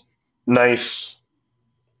real nice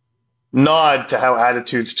nod to how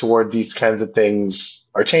attitudes toward these kinds of things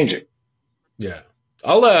are changing. Yeah.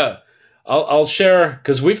 I'll share,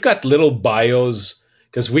 because we've got little bios,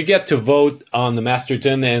 because we get to vote on the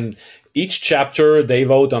Masterton, and each chapter they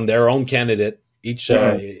vote on their own candidate.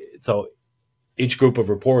 So each group of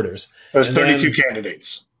reporters. There's 32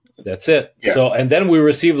 candidates. That's it. Yeah. So, and then we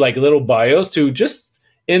receive like little bios to just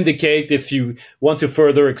indicate if you want to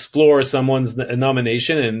further explore someone's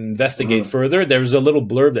nomination and investigate further. There's a little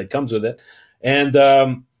blurb that comes with it. And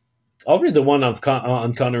I'll read the one on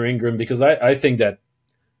Connor Ingram, because I think that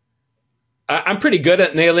I'm pretty good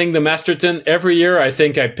at nailing the Masterton. Every year, I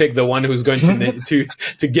think I pick the one who's going to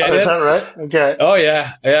get it. Is that right? Okay. Oh,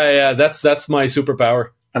 yeah. That's my superpower.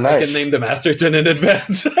 Nice. I can name the Masterton in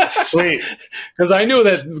advance. Sweet. Because I knew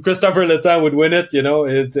that Christopher Letang would win it,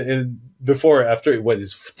 after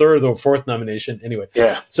his third or fourth nomination. Anyway.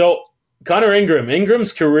 Yeah. So Connor Ingram.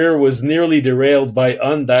 Ingram's career was nearly derailed by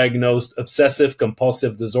undiagnosed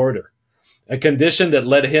obsessive-compulsive disorder, a condition that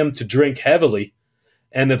led him to drink heavily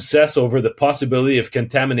and obsess over the possibility of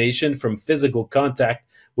contamination from physical contact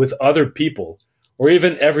with other people or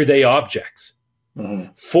even everyday objects.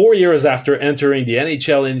 4 years after entering the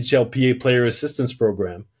NHLPA Player Assistance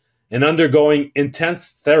Program and undergoing intense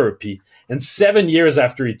therapy, and 7 years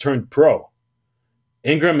after he turned pro,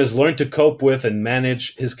 Ingram has learned to cope with and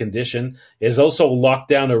manage his condition. He has also locked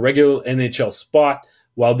down a regular NHL spot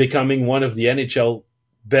while becoming one of the NHL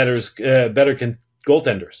better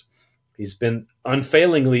goaltenders. He's been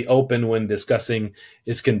unfailingly open when discussing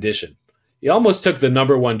his condition. He almost took the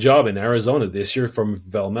number one job in Arizona this year from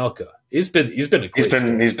Velmelka. He's been a great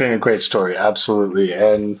story. He's been a great story, absolutely.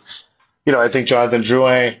 And I think Jonathan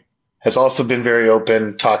Drouin has also been very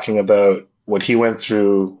open, talking about what he went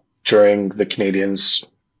through during the Canadiens,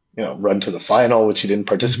 run to the final, which he didn't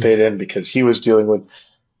participate in because he was dealing with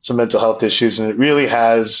some mental health issues, and it really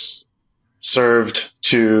has served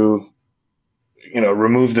to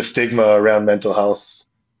remove the stigma around mental health,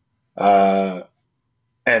 and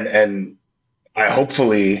I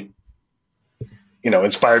hopefully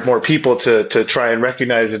inspired more people to try and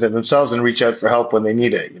recognize it in themselves and reach out for help when they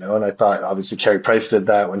need it. And I thought obviously Carey Price did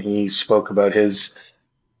that when he spoke about his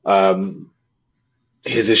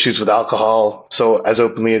issues with alcohol so as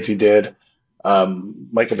openly as he did.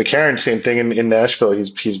 Michael McCarron, same thing in Nashville.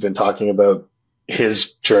 He's been talking about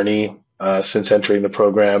his journey since entering the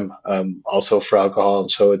program, also for alcohol.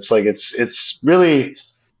 So it's like, it's really,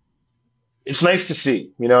 it's nice to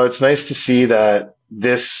see, it's nice to see that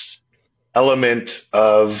this element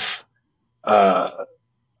of all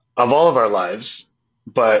of our lives,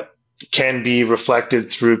 but can be reflected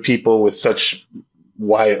through people with such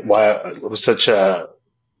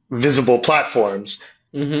visible platforms,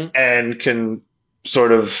 and can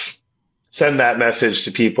sort of send that message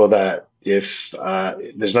to people that if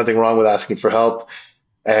there's nothing wrong with asking for help,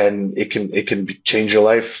 and it can change your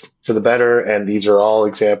life for the better. And these are all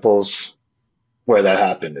examples where that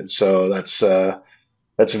happened. And so that's a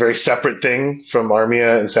very separate thing from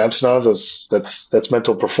Armia and Samsonov's. That's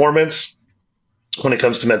mental performance. When it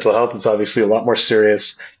comes to mental health, it's obviously a lot more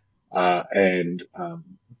serious. And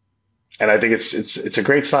I think it's a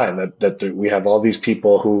great sign that we have all these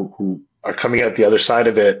people who are coming out the other side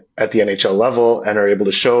of it at the NHL level and are able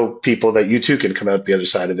to show people that you too can come out the other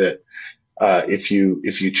side of it, if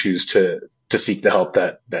you choose to seek the help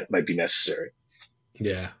that might be necessary.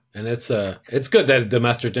 Yeah, and it's good that the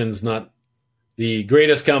Masterton's not the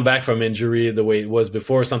greatest comeback from injury the way it was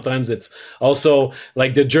before. Sometimes it's also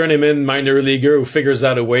like the journeyman minor leaguer who figures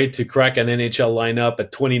out a way to crack an NHL lineup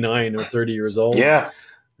at 29 or 30 years old. Yeah.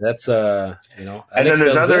 That's and then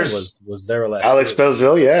there's others. Was there last Alex year.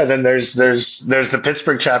 Belzil, yeah. And then there's the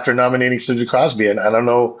Pittsburgh chapter nominating Sidney Crosby, and I don't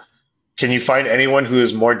know. Can you find anyone who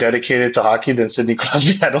is more dedicated to hockey than Sidney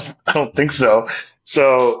Crosby? I don't think so.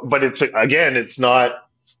 So, but it's not.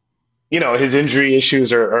 His injury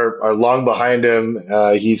issues are long behind him.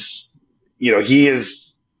 He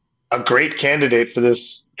is a great candidate for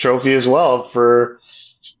this trophy as well. For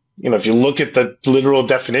if you look at the literal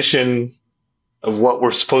definition of what we're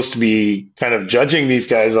supposed to be kind of judging these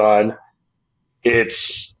guys on,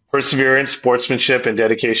 it's perseverance, sportsmanship, and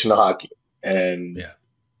dedication to hockey. And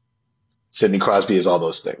Sidney Crosby is all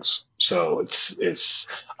those things. So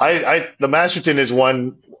the Masterton is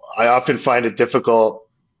one I often find it difficult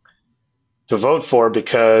to vote for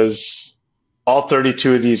because all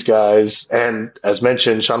 32 of these guys. And as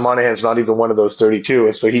mentioned, Sean Monahan's not even one of those 32.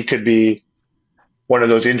 And so he could be one of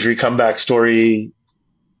those injury comeback story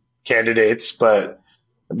candidates. But,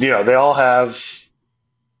 they all have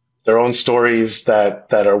their own stories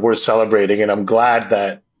that are worth celebrating. And I'm glad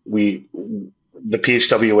that the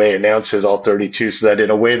PHWA announces all 32 so that in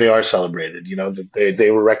a way they are celebrated, that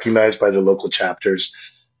they were recognized by their local chapters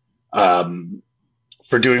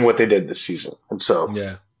for doing what they did this season. And so,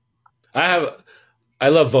 yeah. I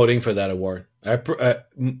love voting for that award. It's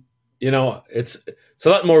a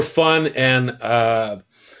lot more fun and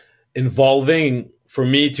involving for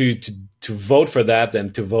me to vote for that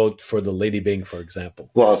than to vote for the Lady Byng, for example.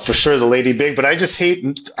 Well, for sure the Lady Byng, but I just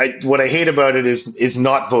what I hate about it is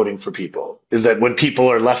not voting for people. Is that when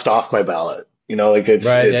people are left off my ballot? It's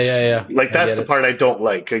right. It's, yeah. Like that's the part I don't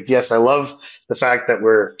like. Yes, I love the fact that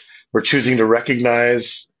we're choosing to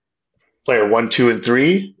recognize player 1, 2, and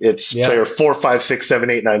 3. It's player 4, 5, 6, 7,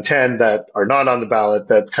 8, 9, 10 that are not on the ballot.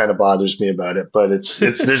 That kind of bothers me about it. But it's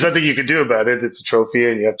there's nothing you can do about it. It's a trophy,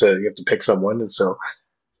 and you have to pick someone. And so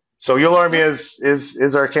Yoel Armia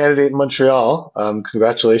is our candidate in Montreal.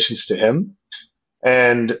 Congratulations to him.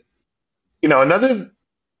 And another,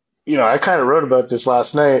 I kind of wrote about this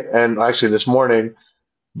last night and actually this morning.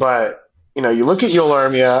 But you look at Yoel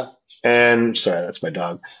Armia, and sorry, that's my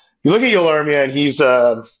dog. You look at Yoel Armia, and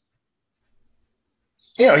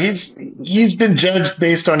he's been judged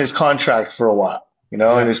based on his contract for a while,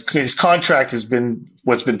 and his contract has been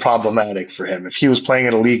what's been problematic for him. If he was playing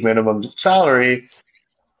at a league minimum salary,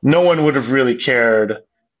 no one would have really cared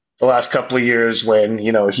the last couple of years when,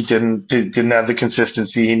 he didn't have the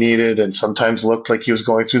consistency he needed and sometimes looked like he was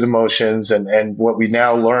going through the motions. And what we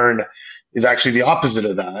now learn is actually the opposite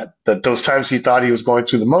of that those times he thought he was going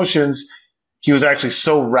through the motions, he was actually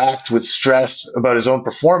so racked with stress about his own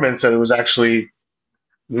performance that it was actually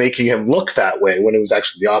making him look that way when it was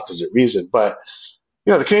actually the opposite reason. But,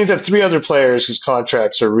 the Canadiens have 3 other players whose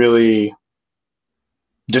contracts are really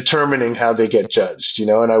determining how they get judged,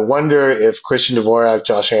 and I wonder if Christian Dvorak,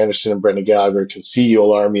 Josh Anderson, and Brendan Gallagher can see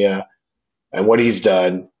Yoel Armia and what he's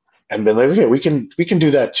done and be like, okay, we can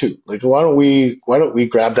do that too. Like, why don't we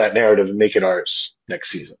grab that narrative and make it ours next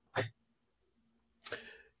season?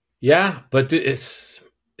 Yeah, but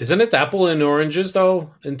isn't it apple and oranges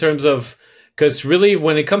though, in terms of, because really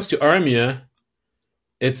when it comes to Armia,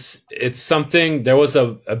 it's something, there was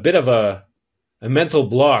a bit of a mental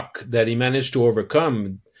block that he managed to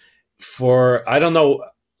overcome. I don't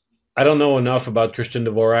know enough about Christian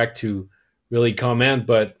Dvorak to really comment,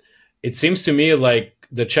 but it seems to me like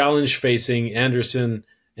the challenge facing Anderson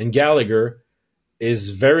and Gallagher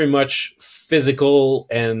is very much physical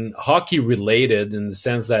and hockey related, in the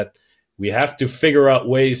sense that we have to figure out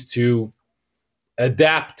ways to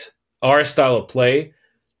adapt our style of play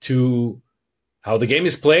to how the game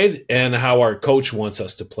is played and how our coach wants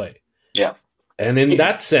us to play. Yeah. And in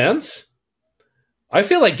that sense, I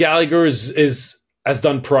feel like Gallagher has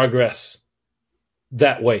done progress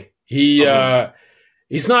that way. He's never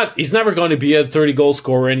going to be a 30-goal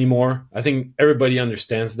scorer anymore. I think everybody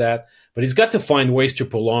understands that. But he's got to find ways to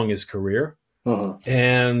prolong his career.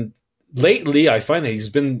 And lately, I find that he's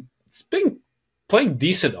been playing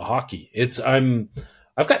decent hockey.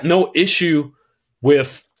 I've got no issue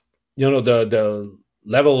with the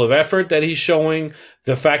level of effort that he's showing,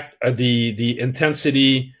 the fact the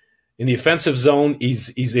intensity in the offensive zone. He's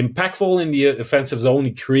impactful in the offensive zone.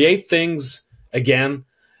 He creates things again.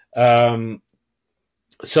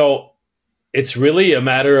 So it's really a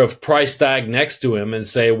matter of price tag next to him and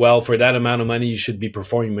say, well, for that amount of money, you should be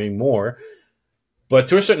performing more. But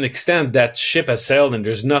to a certain extent, that ship has sailed and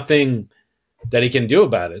there's nothing that he can do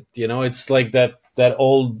about it. It's like that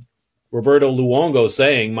old Roberto Luongo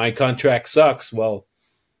saying, my contract sucks. Well,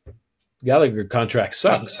 Gallagher contract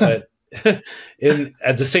sucks, but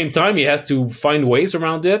at the same time, he has to find ways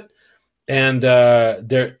around it. And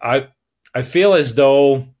I feel as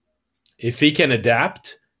though if he can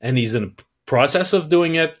adapt, and he's in the process of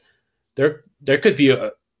doing it, there could be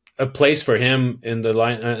a place for him in the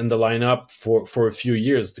lineup for a few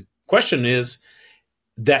years. The question is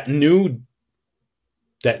that new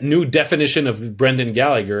definition of Brendan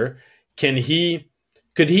Gallagher. Could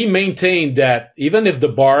he maintain that even if the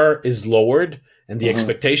bar is lowered and the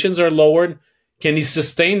expectations are lowered, can he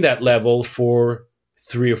sustain that level for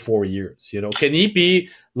 3 or 4 years? Can he be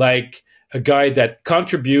like a guy that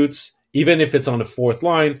contributes, even if it's on the fourth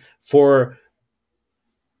line, for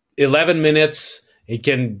 11 minutes? He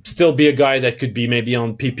can still be a guy that could be maybe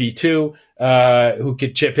on PP2, who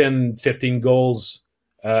could chip in 15 goals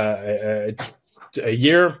a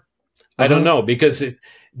year. I don't know, because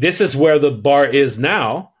this is where the bar is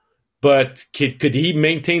now. but could he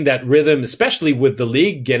maintain that rhythm, especially with the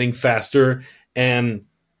league getting faster and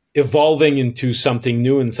evolving into something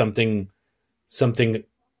new and something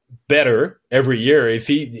better every year? If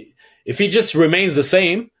he just remains the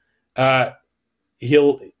same,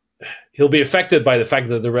 he'll be affected by the fact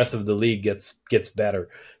that the rest of the league gets better.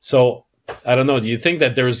 So I don't know. Do you think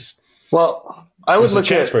that there's I would a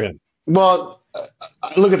chance for him? Well,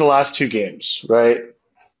 I look at the last two games, right?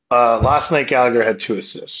 Last night, Gallagher had 2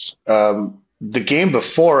 assists. The game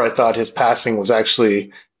before, I thought his passing was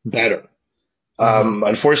actually better.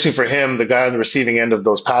 Unfortunately for him, the guy on the receiving end of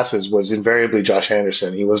those passes was invariably Josh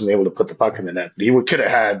Anderson. He wasn't able to put the puck in the net. He could have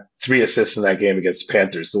had 3 assists in that game against the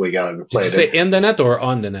Panthers, the way Gallagher played. Did you say in the net or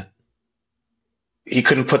on the net? He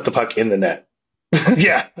couldn't put the puck in the net.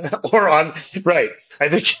 Yeah, or on. Right. I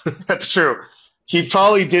think that's true. He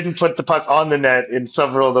probably didn't put the puck on the net in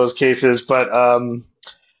several of those cases, but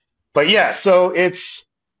yeah. So it's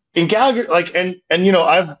in Gallagher, like, and you know,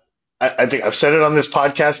 I think I've said it on this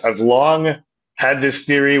podcast. I've long had this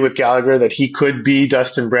theory with Gallagher that he could be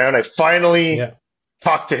Dustin Brown. I finally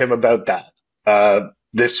talked to him about that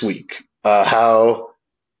this week, how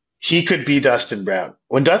he could be Dustin Brown.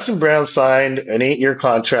 When Dustin Brown signed an 8-year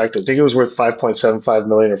contract, I think it was worth $5.75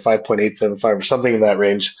 million or $5.875 or something in that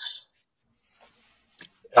range.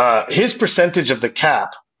 His percentage of the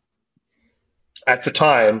cap at the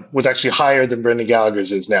time was actually higher than Brendan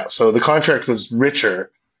Gallagher's is now. So the contract was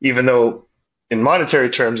richer, even though in monetary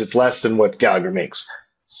terms it's less than what Gallagher makes.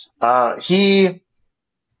 He,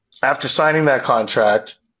 after signing that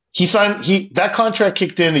contract, that contract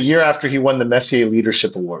kicked in a year after he won the Messier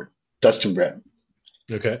Leadership Award, Dustin Brown.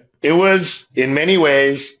 Okay. It was in many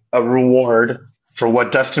ways a reward for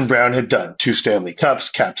what Dustin Brown had done. 2 Stanley Cups,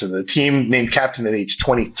 captain of the team, named captain at age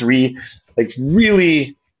 23. Like,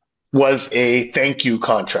 really was a thank you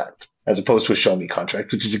contract as opposed to a show me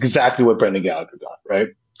contract, which is exactly what Brendan Gallagher got, right?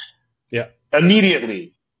 Yeah.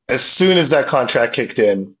 Immediately, as soon as that contract kicked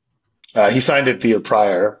in, he signed it the year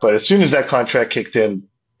prior, but as soon as that contract kicked in,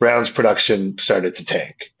 Brown's production started to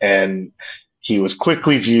tank. And he was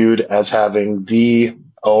quickly viewed as having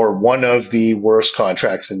one of the worst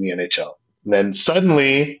contracts in the NHL. And then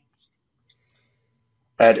suddenly,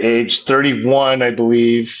 at age 31, I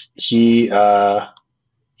believe, he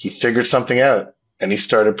figured something out and he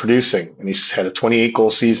started producing, and he had a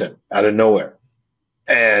 28-goal season out of nowhere.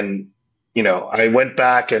 And, you know, I went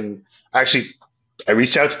back and actually I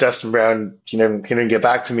reached out to Dustin Brown. He didn't get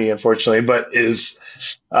back to me, unfortunately, but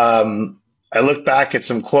I looked back at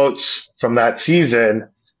some quotes from that season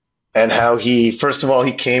and how first of all,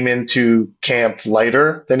 he came into camp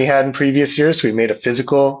lighter than he had in previous years. So he made a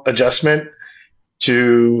physical adjustment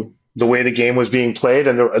to the way the game was being played.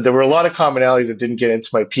 And there were a lot of commonalities that didn't get into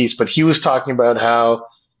my piece, but he was talking about how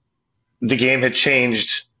the game had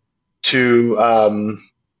changed to,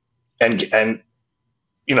 and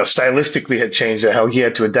you know, stylistically had changed and how he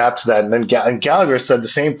had to adapt to that. And then Gallagher said the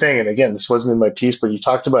same thing. And again, this wasn't in my piece, but he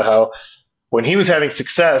talked about how when he was having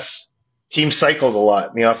success, teams cycled a lot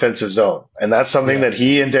in the offensive zone. And that's something that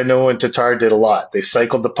he and Deneau and Tatar did a lot. They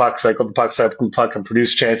cycled the puck, and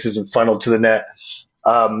produced chances and funneled to the net.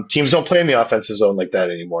 Teams don't play in the offensive zone like that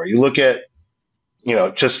anymore. You look at, you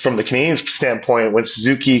know, just from the Canadiens' standpoint, when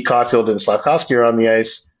Suzuki, Caulfield, and Slavkovsky are on the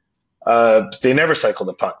ice, they never cycle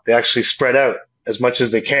the puck. They actually spread out as much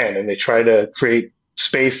as they can, and they try to create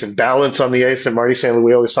space and balance on the ice that Marty St.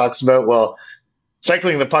 Louis always talks about. Well,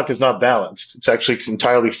 cycling the puck is not balanced. It's actually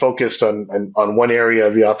entirely focused on one area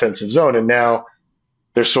of the offensive zone, and now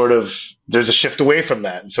there's a shift away from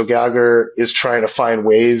that. And so Gallagher is trying to find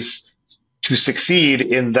ways to succeed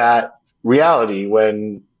in that reality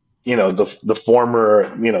when, you know, the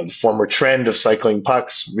former trend of cycling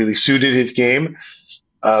pucks really suited his game.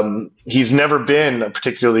 He's never been a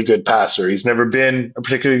particularly good passer. He's never been a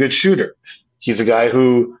particularly good shooter. He's a guy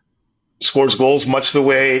who scores goals much the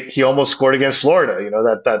way he almost scored against Florida. You know,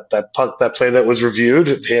 that puck, that play that was reviewed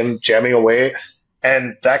of him jamming away,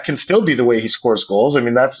 and that can still be the way he scores goals. I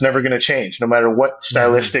mean, that's never going to change. No matter what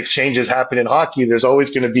stylistic changes happen in hockey, there's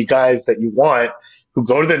always going to be guys that you want who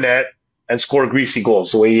go to the net and score greasy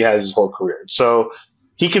goals the way he has his whole career. So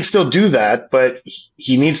he can still do that, but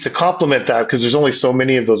he needs to complement that because there's only so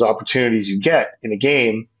many of those opportunities you get in a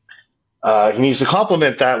game. He needs to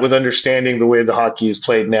complement that with understanding the way the hockey is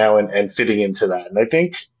played now and fitting into that. And I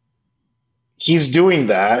think he's doing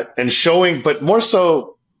that and showing, but more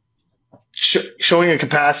so showing a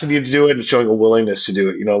capacity to do it and showing a willingness to do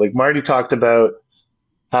it. You know, like Marty talked about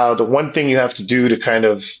how the one thing you have to do to kind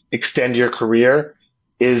of extend your career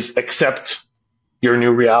is accept your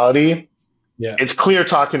new reality. Yeah. It's clear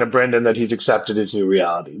talking to Brendan that he's accepted his new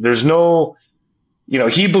reality. There's no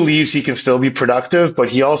he believes he can still be productive, but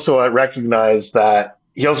he also recognizes that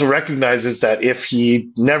if he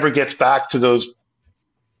never gets back to those,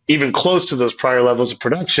 even close to those prior levels of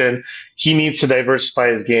production, he needs to diversify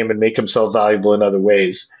his game and make himself valuable in other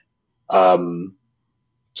ways.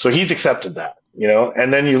 So he's accepted that,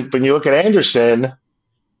 and then when you look at Anderson,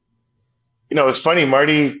 it's funny.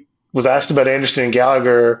 Marty was asked about Anderson and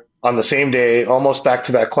Gallagher on the same day, almost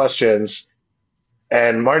back-to-back questions.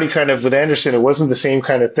 And Marty kind of, with Anderson, it wasn't the same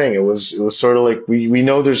kind of thing. It was sort of like, we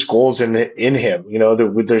know there's goals in him,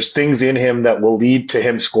 there's things in him that will lead to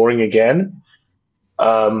him scoring again.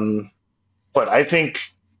 But I think,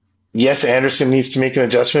 yes, Anderson needs to make an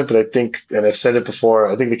adjustment, but I think, and I've said it before,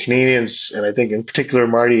 I think the Canadiens, and I think in particular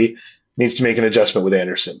Marty, needs to make an adjustment with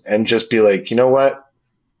Anderson and just be like, you know what?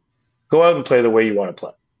 Go out and play the way you want to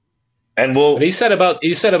play. And But he said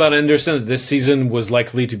about Anderson that this season was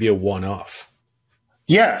likely to be a one-off.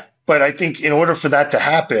 Yeah, but I think in order for that to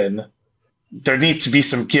happen, there needs to be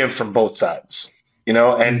some give from both sides,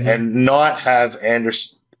 and not have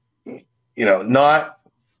Anderson, not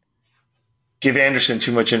give Anderson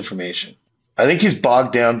too much information. I think he's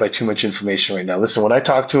bogged down by too much information right now. Listen, when I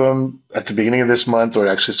talked to him at the beginning of this month, or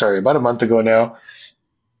actually, sorry, about a month ago now,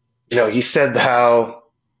 he said how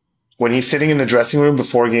when he's sitting in the dressing room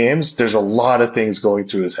before games, there's a lot of things going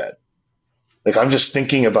through his head. Like, I'm just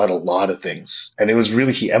thinking about a lot of things. And it was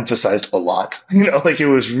really, he emphasized a lot, it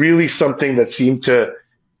was really something that seemed to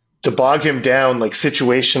bog him down, like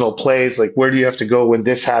situational plays, like where do you have to go when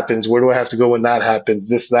this happens? Where do I have to go when that happens?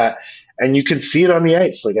 This, that. And you can see it on the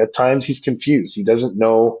ice. Like, at times he's confused. He doesn't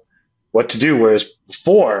know what to do. Whereas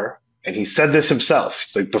before, and he said this himself,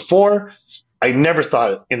 he's like, before, I never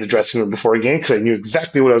thought in the dressing room before a game because I knew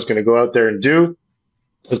exactly what I was going to go out there and do.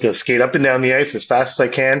 I was going to skate up and down the ice as fast as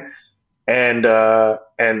I can. And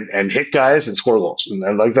hit guys and score goals.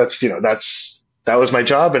 And like, that was my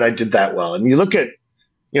job, and I did that well. And you look at,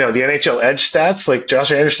 the NHL edge stats, like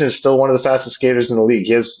Josh Anderson is still one of the fastest skaters in the league.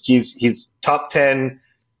 He's top 10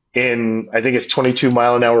 in, I think it's 22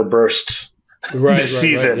 mile an hour bursts this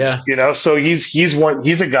season, right, yeah. So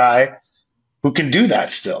he's a guy who can do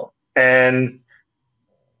that still. And,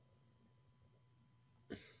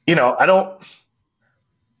 I don't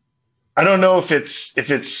know if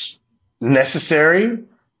it's necessary,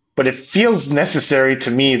 but it feels necessary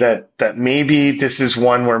to me that maybe this is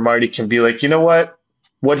one where Marty can be like, you know what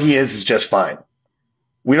he is just fine.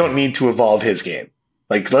 We don't need to evolve his game.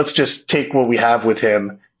 Like, let's just take what we have with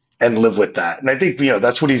him and live with that. And I think,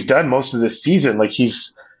 that's what he's done most of this season. Like,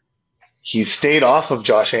 he's stayed off of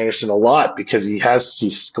Josh Anderson a lot because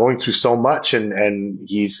he's going through so much, and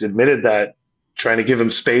he's admitted that, trying to give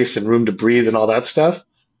him space and room to breathe and all that stuff.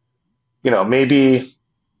 Maybe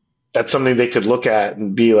that's something they could look at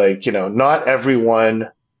and be like, not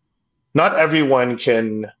everyone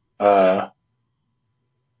can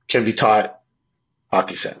be taught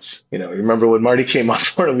hockey sense. Remember when Marty came on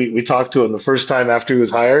board, we talked to him the first time after he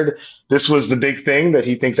was hired. This was the big thing, that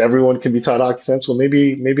he thinks everyone can be taught hockey sense. Well,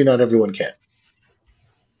 maybe not everyone can.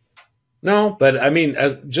 No, but I mean,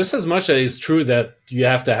 just as much as it's true that you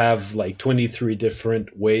have to have like 23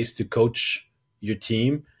 different ways to coach your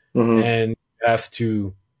team, and you have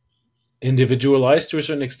to individualize to a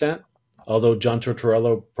certain extent, although John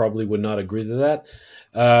Tortorella probably would not agree to that.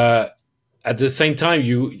 At the same time,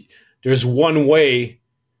 there's one way.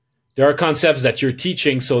 There are concepts that you're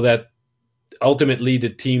teaching so that ultimately the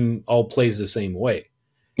team all plays the same way.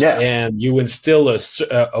 Yeah, and you instill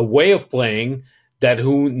a way of playing that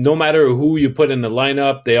no matter who you put in the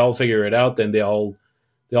lineup, they all figure it out, and they all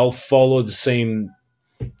follow the same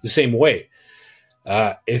way.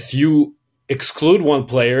 If you exclude one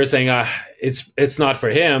player saying it's not for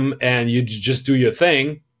him, and you just do your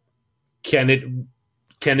thing, can it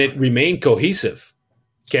remain cohesive?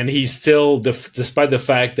 Can he still, despite the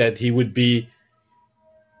fact that he would be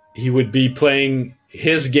playing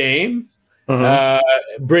his game,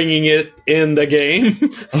 bringing it in the game,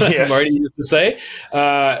 like Marty used to say.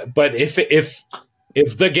 But if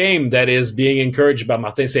the game that is being encouraged by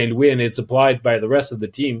Martin St. Louis and it's applied by the rest of the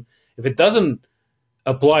team, if it doesn't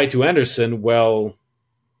apply to Anderson, well,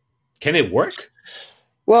 can it work?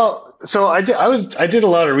 Well, so I did a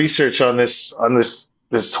lot of research on this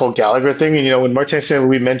whole Gallagher thing. And, when Martin St.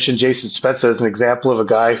 Louis mentioned Jason Spezza as an example of a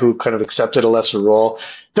guy who kind of accepted a lesser role,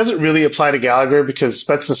 it doesn't really apply to Gallagher because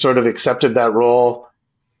Spezza sort of accepted that role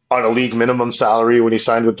on a league minimum salary when he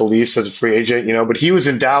signed with the Leafs as a free agent, but he was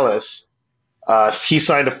in Dallas. He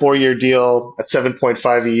signed a 4-year deal at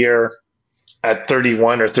 $7.5 a year at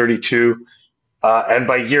 31 or 32. And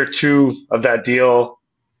by year 2 of that deal,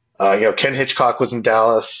 Ken Hitchcock was in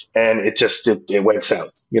Dallas, and it went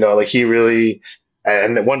south. He really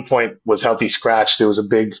and at one point was healthy scratched. It was a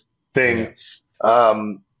big thing. Yeah.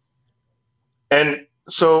 And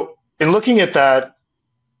so in looking at that,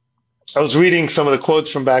 I was reading some of the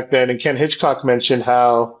quotes from back then, and Ken Hitchcock mentioned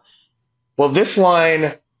how, well, this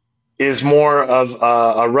line is more of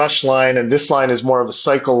a rush line, and this line is more of a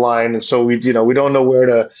cycle line, and so we don't know where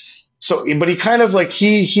to. So, but he kind of like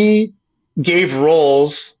he gave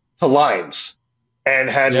roles to lines, and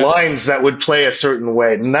had lines that would play a certain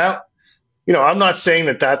way. Now, I'm not saying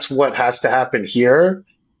that that's what has to happen here.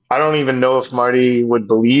 I don't even know if Marty would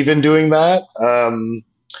believe in doing that,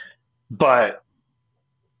 but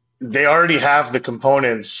they already have the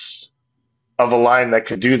components of a line that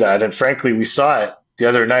could do that. And frankly, we saw it the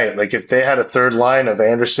other night. Like if they had a third line of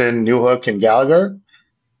Anderson, Newhook, and Gallagher,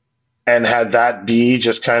 and had that be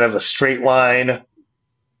just kind of a straight line,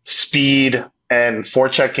 speed and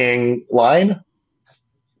forechecking line,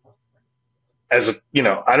 as a,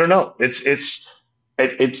 I don't know. It's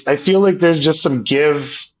I feel like there's just some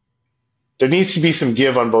give. There needs to be some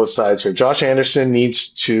give on both sides here. Josh Anderson needs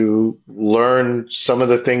to learn some of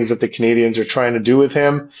the things that the Canadians are trying to do with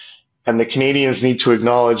him, and the Canadians need to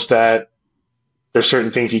acknowledge that there's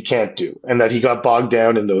certain things he can't do, and that he got bogged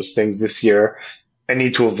down in those things this year, and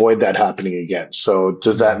need to avoid that happening again. So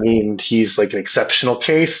does that mean he's like an exceptional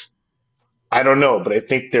case? I don't know, but I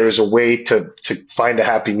think there's a way to find a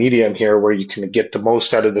happy medium here where you can get the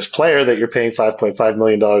most out of this player that you're paying $5.5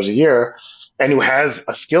 million a year, and who has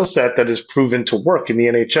a skill set that is proven to work in the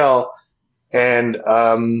NHL, and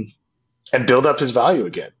build up his value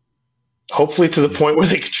again. Hopefully to the point where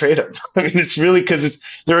they could trade him. I mean, it's really because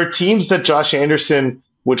there are teams that Josh Anderson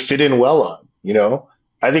would fit in well on,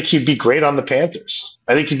 I think he'd be great on the Panthers.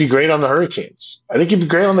 I think he'd be great on the Hurricanes. I think he'd be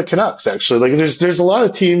great on the Canucks, actually. Like there's a lot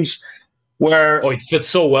of teams where... Oh, he fits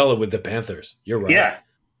so well with the Panthers. You're right. Yeah.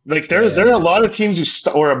 Like there are a lot of teams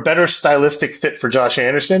who are a better stylistic fit for Josh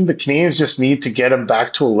Anderson. The Canadians just need to get him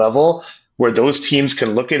back to a level where those teams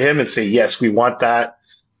can look at him and say, yes, we want that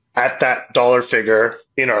at that dollar figure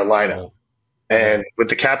in our lineup. And with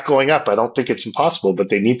the cap going up, I don't think it's impossible, but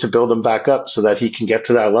they need to build him back up so that he can get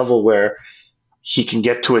to that level where he can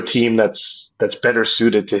get to a team that's better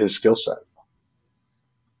suited to his skill set.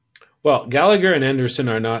 Well, Gallagher and Anderson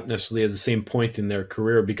are not necessarily at the same point in their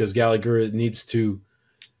career, because Gallagher needs to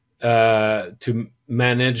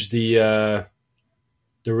manage the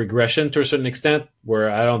regression to a certain extent, where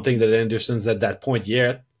I don't think that Anderson's at that point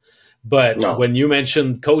yet. But when you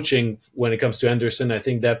mentioned coaching, when it comes to Anderson, I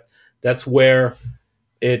think that's where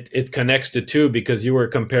it connects the two, because you were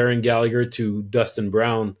comparing Gallagher to Dustin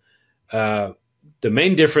Brown. The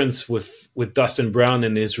main difference with Dustin Brown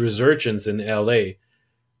and his resurgence in LA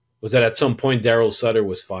was that at some point Darryl Sutter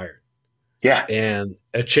was fired. Yeah. And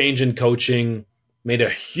a change in coaching made a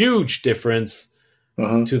huge difference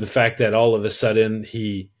to the fact that all of a sudden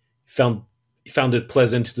he found it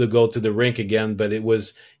pleasant to go to the rink again, but it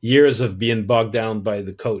was years of being bogged down by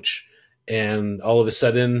the coach. And all of a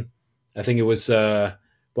sudden, I think it was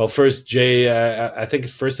first I think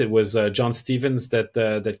first it was John Stevens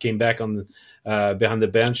that came back on behind the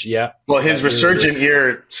bench. Yeah. Well, his resurgent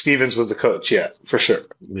year, Stevens was the coach. Yeah, for sure.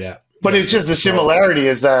 Yeah. But it's just the similarity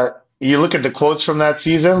is that you look at the quotes from that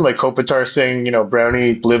season, like Kopitar saying,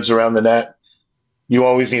 Brownie lives around the net. You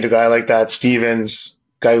always need a guy like that. Stevens,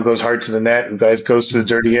 guy who goes hard to the net, who goes to the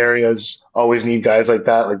dirty areas. Always need guys like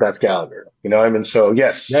that. Like that's Gallagher. I mean, so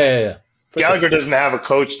yes. Yeah. Gallagher doesn't have a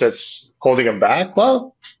coach that's holding him back.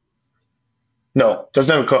 Well, no,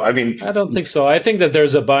 doesn't have a coach. I mean, I don't think so. I think that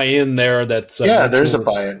there's a buy-in there. There's a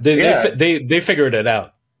buy-in. They figured it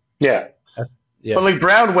out. Yeah. But like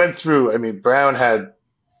Brown went through. I mean, Brown had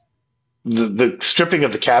the stripping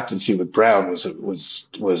of the captaincy with Brown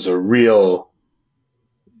was a real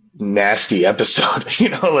nasty episode.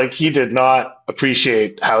 Like he did not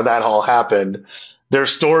appreciate how that all happened. There are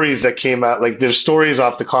stories that came out, like there's stories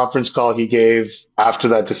off the conference call he gave after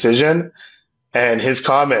that decision, and his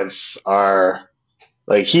comments are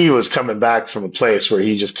like he was coming back from a place where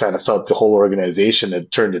he just kind of felt the whole organization had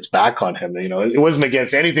turned its back on him. It wasn't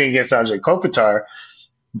against anything against Andrei Kopitar,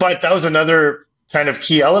 but that was another kind of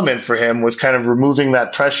key element for him, was kind of removing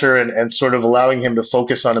that pressure and sort of allowing him to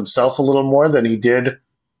focus on himself a little more than he did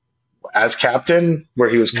as captain, where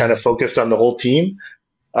he was kind of focused on the whole team,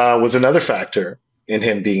 was another factor in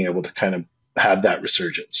him being able to kind of have that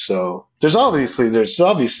resurgence. So there's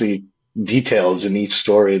obviously details in each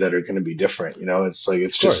story that are going to be different. It's like,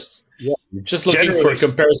 it's just, you're just looking for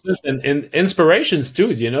comparisons and inspirations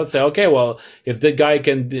too, say, okay, well, if the guy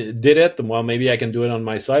did it, well, maybe I can do it on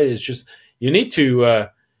my side. It's just, you need to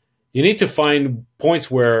find points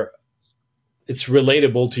where it's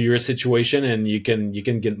relatable to your situation, and you can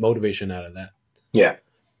get motivation out of that. Yeah.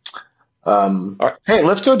 All right. Hey,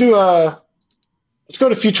 let's go to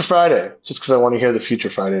Future Friday, just because I want to hear the Future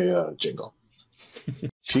Friday jingle.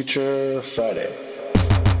 Future Friday.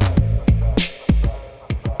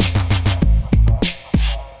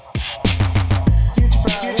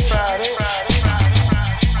 Future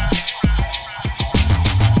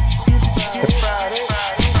Friday.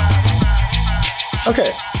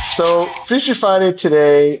 Okay, so Future Friday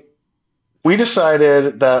today, we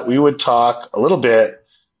decided that we would talk a little bit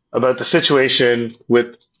about the situation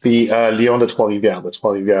with the Lions de Trois-Rivières, the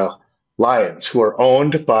Trois-Rivières Lions, who are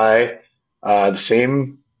owned by the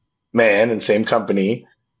same man and same company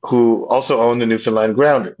who also own the Newfoundland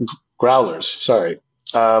Growlers,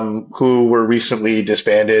 who were recently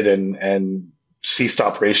disbanded and ceased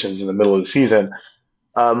operations in the middle of the season.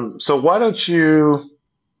 So why don't you,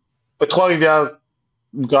 Trois-Rivières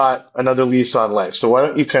got another lease on life. So why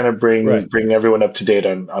don't you kind of bring everyone up to date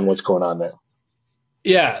on what's going on there?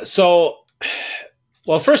 Yeah. So,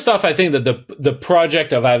 well, first off, I think that the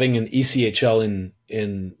project of having an ECHL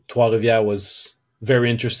in Trois-Rivières was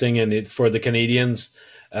very interesting, and for the Canadiens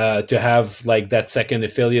to have like that second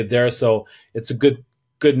affiliate there. So it's a good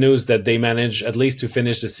news that they managed at least to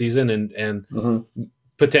finish the season and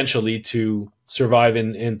potentially to survive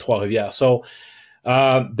in Trois-Rivières. So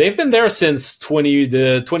they've been there since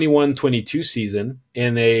the 21-22 season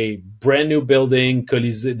in a brand new building,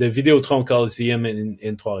 the Videotron Coliseum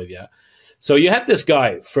in Trois-Rivières. So you had this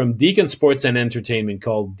guy from Deacon Sports and Entertainment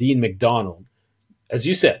called Dean McDonald. As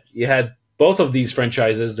you said, you had both of these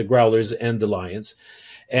franchises, the Growlers and the Lions,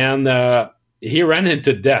 and he ran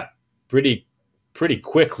into debt pretty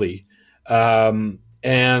quickly,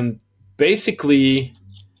 and basically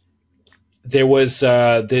there was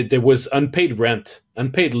unpaid rent,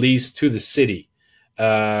 unpaid lease to the city,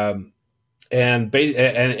 and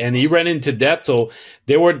he ran into debt. So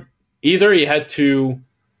either he had to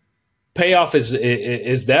pay off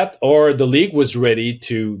his debt, or the league was ready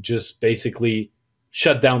to just basically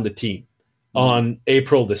shut down the team on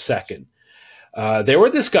April the 2nd. There were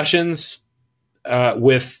discussions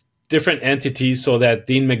with different entities so that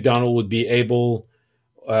Dean McDonald would be able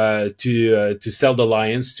to sell the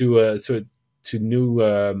Lions to a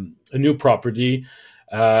new property.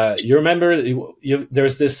 You remember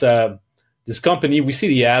there's this company, we see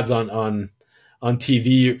the ads on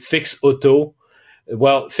TV, Fix Auto.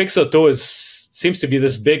 Well, Fix Auto seems to be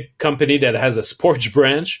this big company that has a sports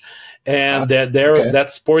branch, and that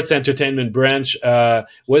sports entertainment branch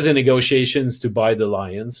was in negotiations to buy the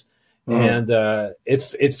Lions, and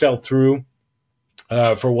it fell through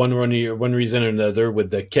for one reason or another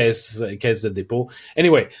with the Caisse de Dépôt.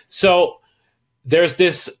 Anyway, so there's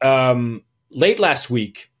this late last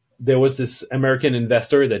week, there was this American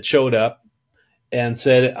investor that showed up and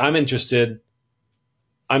said, "I'm interested.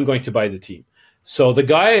 I'm going to buy the team." So the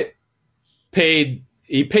guy paid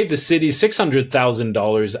the city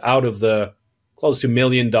 $600,000 out of the close to $1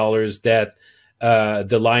 million that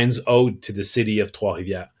the Lions owed to the city of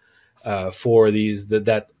Trois-Rivières for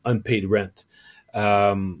that unpaid rent.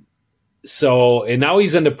 So, and now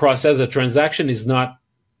he's in the process. The transaction is not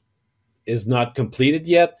completed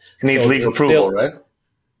yet. It needs legal approval, right?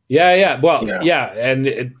 Yeah. Well, yeah.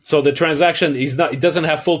 And so the transaction, it doesn't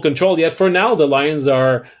have full control yet. For now, the Lions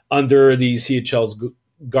are under the ECHL's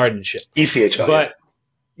guardianship. ECHL. But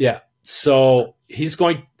yeah. So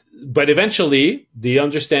but eventually the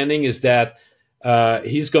understanding is that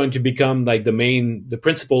he's going to become like the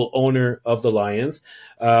principal owner of the Lions.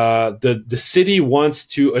 The city wants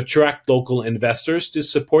to attract local investors to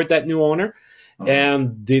support that new owner.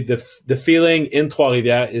 And the feeling in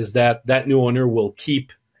Trois-Rivières is that new owner will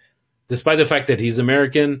keep, despite the fact that he's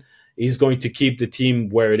American, he's going to keep the team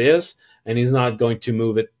where it is, and he's not going to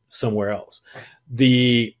move it somewhere else.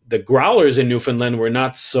 The Growlers in Newfoundland were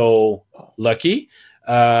not so lucky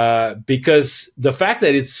because the fact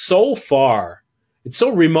that it's so far, it's so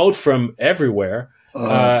remote from everywhere.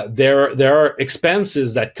 There are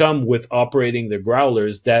expenses that come with operating the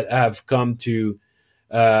Growlers that have come to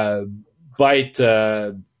bite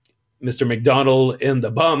Mr. McDonald in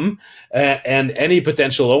the bum and any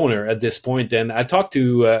potential owner at this point. And I talked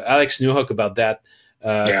to Alex Newhook about that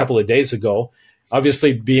a couple of days ago,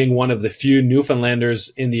 obviously being one of the few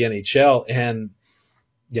Newfoundlanders in the NHL. And,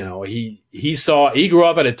 you know, he grew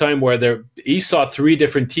up at a time where he saw three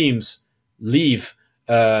different teams leave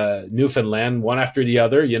Newfoundland, one after the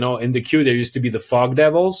other. You know, in the queue, there used to be the Fog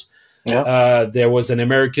Devils. Yeah. There was an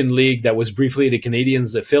American league that was briefly the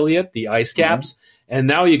Canadiens affiliate, the Ice Caps. And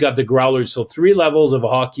now you got the Growlers. So three levels of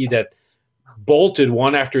hockey that bolted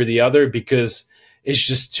one after the other because it's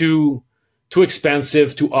just too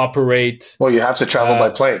expensive to operate. Well, you have to travel by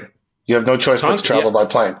plane. You have no choice but to travel by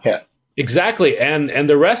plane. Yeah. Exactly. And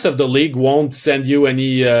the rest of the league won't send you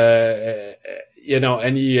any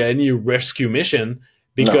any rescue mission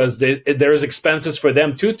because there's expenses for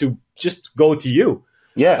them too to just go to you.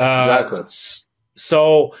 Yeah, exactly.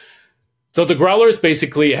 So the Growlers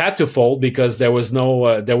basically had to fold because there was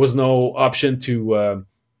no option to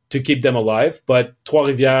keep them alive. But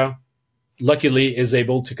Trois-Rivières, luckily, is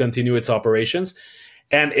able to continue its operations,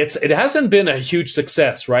 and it hasn't been a huge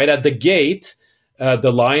success. Right at the gate,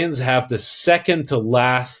 the Lions have the second to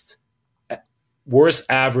last worst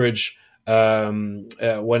average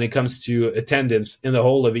when it comes to attendance in the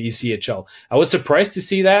whole of ECHL. I was surprised to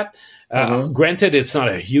see that. Granted, it's not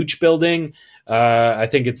a huge building. I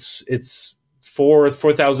think it's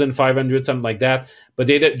 4,500, something like that. But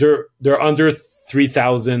they're under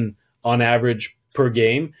 3,000 on average per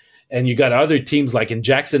game. And you got other teams like in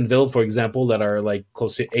Jacksonville, for example, that are like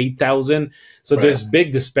close to 8,000. So there's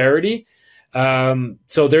big disparity.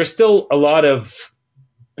 So there's still a lot of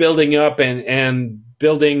building up and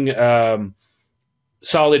building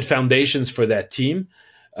solid foundations for that team.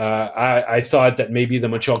 I thought that maybe the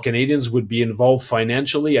Montreal Canadiens would be involved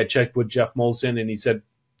financially. I checked with Jeff Molson, and he said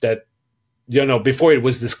that, before it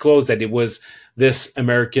was disclosed that it was this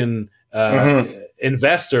American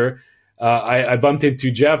investor, I bumped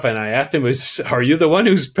into Jeff and I asked him, are you the one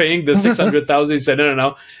who's paying the $600,000? He said,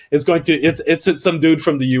 no. It's some dude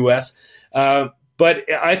from the US. But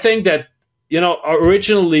I think that,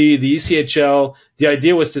 originally the ECHL, the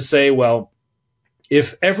idea was to say, well,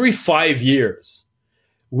 if every 5 years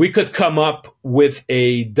we could come up with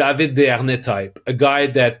a David Desharnais type, a guy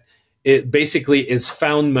that basically is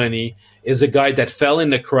found money, is a guy that fell in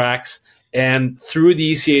the cracks and through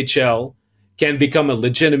the ECHL can become a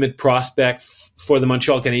legitimate prospect for the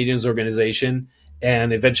Montreal Canadiens organization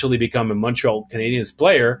and eventually become a Montreal Canadiens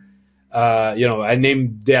player. I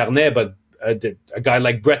named Desharnais, but a guy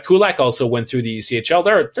like Brett Kulak also went through the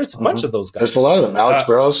ECHL. There's a bunch of those guys. There's a lot of them. Alex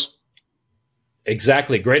Burrows.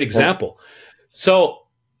 Exactly. Great example. So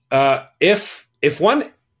if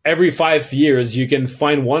every 5 years you can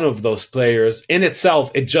find one of those players, in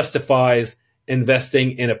itself, it justifies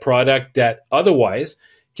investing in a product that otherwise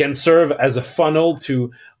can serve as a funnel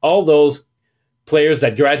to all those players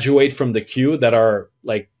that graduate from the queue that are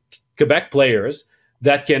like Quebec players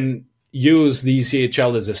that can use the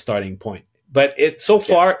ECHL as a starting point. But so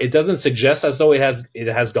far, it doesn't suggest as though it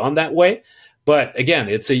has gone that way. But again,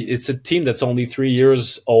 it's a team that's only 3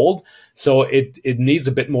 years old, so it needs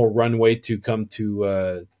a bit more runway to come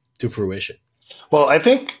to fruition. Well, I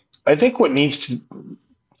think what needs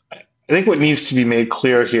to be made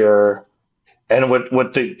clear here, and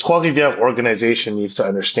what the Trois-Rivières organization needs to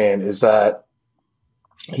understand is that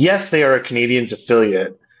yes, they are a Canadiens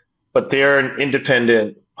affiliate, but they are an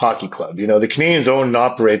independent hockey club. The Canadiens own and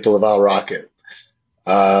operate the Laval Rocket.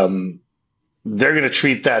 They're going to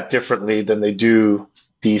treat that differently than they do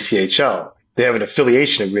the ECHL. They have an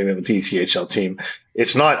affiliation agreement with the ECHL team.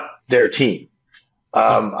 It's not their team.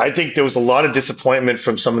 I think there was a lot of disappointment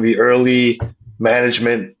from some of the early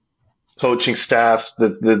management, coaching staff.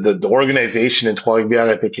 The organization in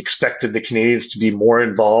Trois-Rivières, I think, expected the Canadiens to be more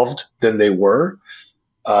involved than they were.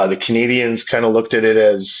 The Canadiens kind of looked at it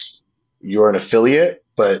as you're an affiliate,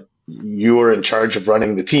 but you are in charge of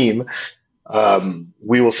running the team.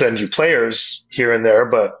 We will send you players here and there,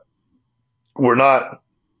 but we're not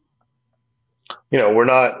going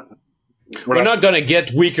to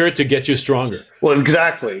get weaker to get you stronger. Well,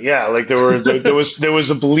 exactly. Yeah. Like there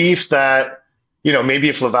was a belief that, maybe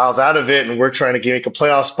if Laval's out of it and we're trying to make a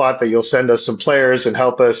playoff spot, that you'll send us some players and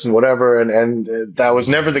help us and whatever. And that was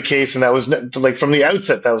never the case. And that was like from the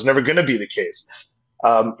outset, that was never going to be the case.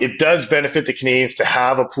 It does benefit the Canadiens to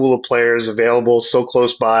have a pool of players available so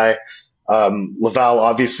close by. Laval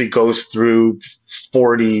obviously goes through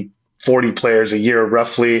 40 players a year,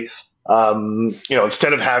 roughly.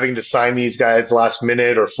 Instead of having to sign these guys last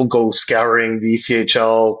minute or go scouring the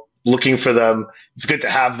ECHL looking for them, it's good to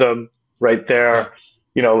have them right there.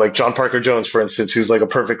 Like John Parker Jones, for instance, who's like a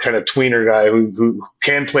perfect kind of tweener guy who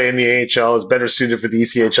can play in the AHL, is better suited for the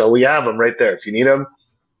ECHL. We have him right there. If you need him,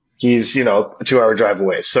 he's, a 2-hour drive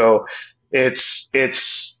away. So it's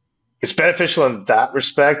beneficial in that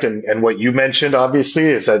respect. And what you mentioned, obviously,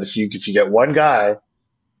 is that if you get one guy,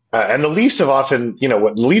 and the Leafs have often,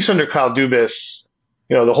 what the Leafs under Kyle Dubas,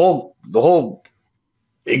 the whole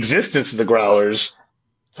existence of the Growlers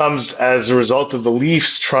comes as a result of the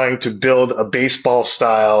Leafs trying to build a baseball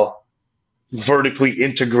style, vertically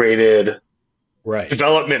integrated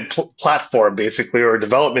development platform, basically, or a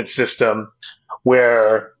development system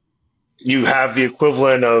where you have the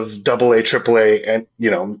equivalent of AA, AAA, and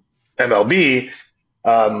MLB,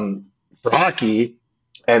 for hockey.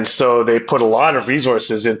 And so they put a lot of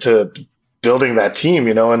resources into building that team,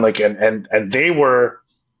 and they were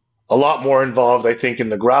a lot more involved, I think, in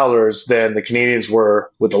the Growlers than the Canadians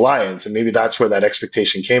were with the Lions. And maybe that's where that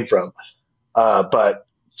expectation came from. But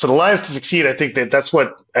for the Lions to succeed, I think that's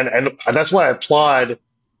what, and that's why I applaud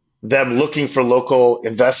them looking for local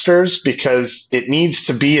investors, because it needs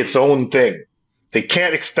to be its own thing. They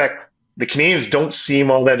can't expect, the Canadians don't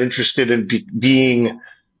seem all that interested in being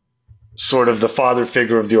sort of the father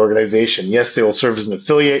figure of the organization. Yes, they will serve as an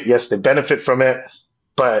affiliate. Yes, they benefit from it,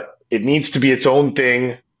 but it needs to be its own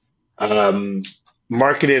thing,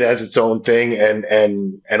 marketed as its own thing,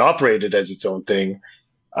 and operated as its own thing,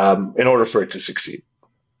 in order for it to succeed.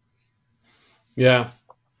 Yeah,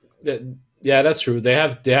 that's true. They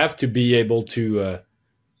have to be able to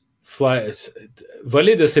fly,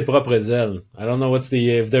 voler de ses propres ailes. I don't know if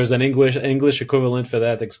there's an English equivalent for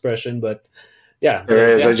that expression, but yeah, there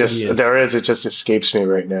is. It just escapes me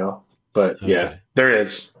right now. But okay. Yeah, there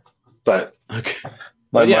is. But okay.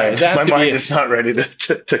 My mind is not ready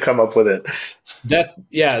to come up with it.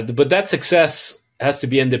 But that success has to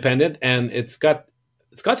be independent, and it's got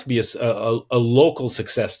to be a local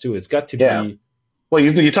success too. It's got to be. Well,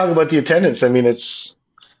 you talk about the attendance. I mean, that's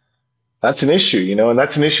an issue, and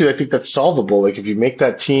that's an issue I think that's solvable. Like if you make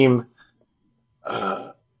that team,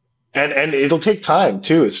 and it'll take time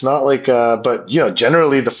too. It's not like, but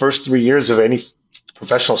generally the first 3 years of any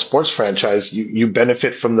professional sports franchise, you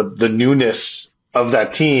benefit from the newness of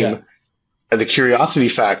that team and the curiosity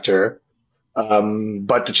factor.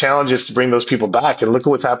 But the challenge is to bring those people back. And look at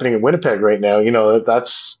what's happening in Winnipeg right now.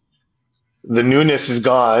 That's the newness is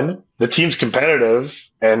gone. The team's competitive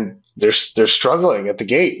and they're struggling at the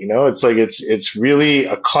gate. It's like, it's really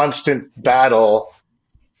a constant battle,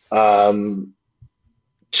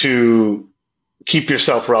 to keep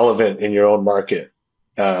yourself relevant in your own market,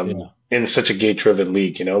 in such a gate-driven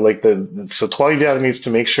league. So Trois-Rivières needs to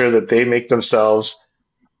make sure that they make themselves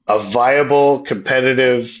a viable,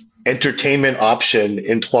 competitive entertainment option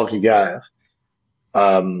in Trois-Rivières,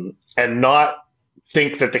 and not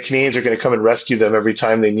think that the Canadians are going to come and rescue them every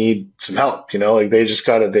time they need some help.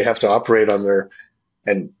 They have to operate on their,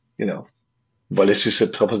 voler sur ses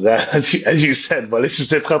propres ailes, as you said, voler sur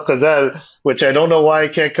ses propres ailes, which I don't know why I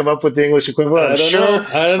can't come up with the English equivalent.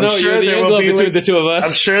 I don't know. You're the Anglo between the two of us.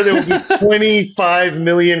 I'm sure there will be 25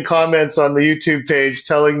 million comments on the YouTube page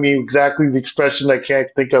telling me exactly the expression I can't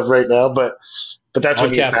think of right now, but that's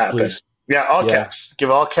what needs to happen. Please. Yeah, all caps. Give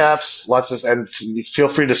all caps, and feel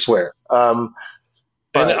free to swear.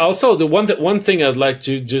 And also, the one thing I'd like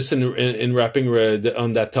to just in wrapping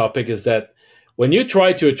on that topic is that when you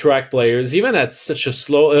try to attract players, even at such a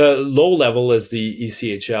low level as the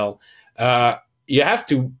ECHL, you have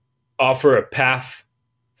to offer a path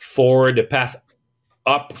forward, a path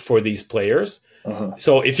up for these players. Uh-huh.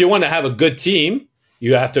 So if you want to have a good team,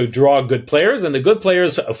 you have to draw good players, and the good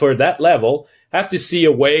players for that level have to see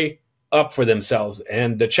a way up for themselves.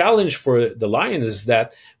 And the challenge for the Lions is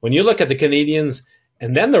that when you look at the Canadians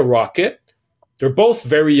and then the Rocket, they're both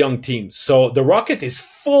very young teams. So the Rocket is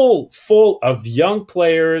full of young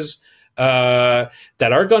players that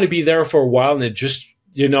are going to be there for a while, and they're just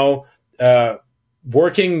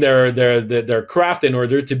working their craft in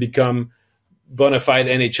order to become bona fide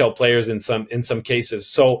NHL players in some cases.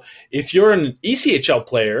 So if you're an ECHL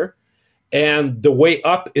player and the way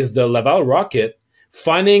up is the Laval Rocket,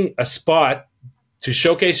 finding a spot to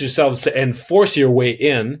showcase yourselves and force your way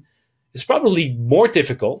in is probably more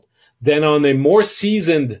difficult than on a more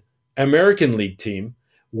seasoned American League team,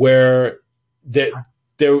 where there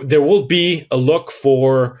will be a look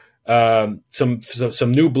for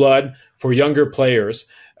some new blood for younger players.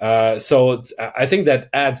 So I think that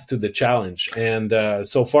adds to the challenge. And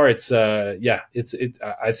so far, I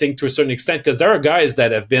think to a certain extent, because there are guys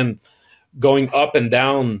that have been going up and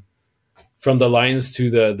down from the Lions to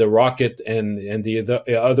the Rocket and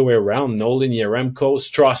the other way around. Nolan Yaremko,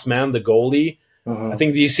 Strassman, the goalie. Uh-huh. I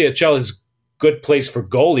think the ECHL is a good place for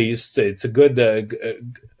goalies. It's a good,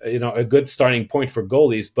 a good starting point for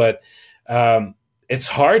goalies. But it's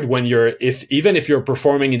hard when even if you're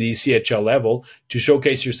performing in the ECHL level, to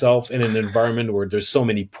showcase yourself in an environment where there's so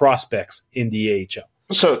many prospects in the AHL.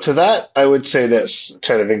 So to that, I would say this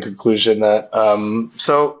kind of in conclusion that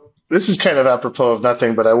so this is kind of apropos of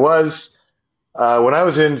nothing, but I was when I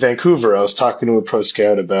was in Vancouver, I was talking to a pro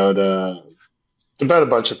scout about a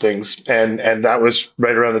bunch of things, and that was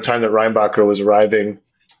right around the time that Reinbacher was arriving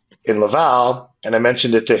in Laval, and I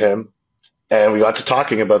mentioned it to him, and we got to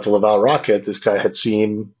talking about the Laval Rocket. This guy had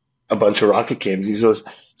seen a bunch of Rocket games. He's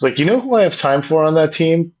like, who I have time for on that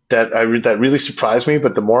team that really surprised me,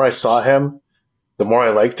 but the more I saw him, the more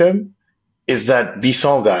I liked him. is that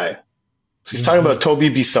Bisson guy. So he's talking about Toby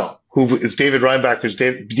Bisson, who is David Reinbacher's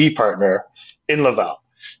D partner in Laval.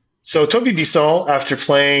 So Toby Bisson, after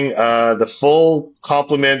playing the full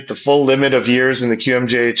complement, the full limit of years in the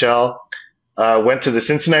QMJHL, went to the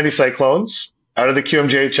Cincinnati Cyclones out of the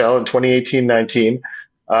QMJHL in 2018-19.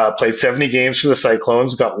 Played 70 games for the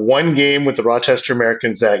Cyclones, got one game with the Rochester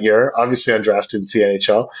Americans that year, obviously undrafted in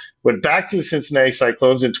CNHL. Went back to the Cincinnati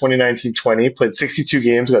Cyclones in 2019-20, played 62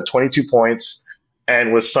 games, got 22 points,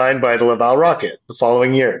 and was signed by the Laval Rocket the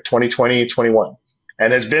following year, 2020-21.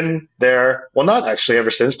 And has been there, well, not actually ever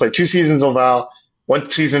since, played 2 seasons in Laval,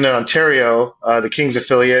 1 season in Ontario, the Kings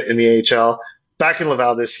affiliate in the AHL, back in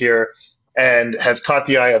Laval this year, and has caught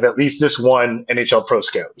the eye of at least this one NHL pro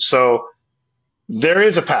scout. So there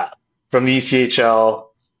is a path from the ECHL,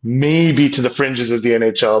 maybe to the fringes of the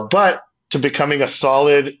NHL, but to becoming a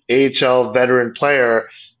solid AHL veteran player.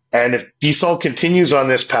 And if Bisson continues on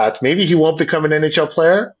this path, maybe he won't become an NHL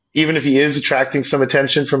player, even if he is attracting some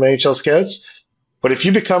attention from NHL scouts. But if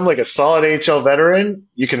you become like a solid AHL veteran,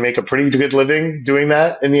 you can make a pretty good living doing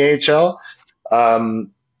that in the AHL.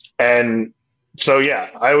 And so, yeah,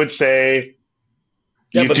 I would say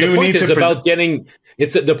you do the point need is to about getting.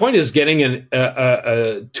 The point is getting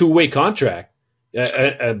a two-way contract,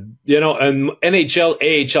 an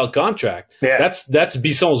NHL AHL contract. Yeah. That's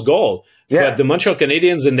Bisson's goal. Yeah. But the Montreal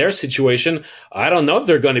Canadiens, in their situation, I don't know if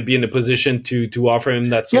they're going to be in a position to offer him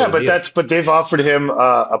that sort of deal. But they've offered him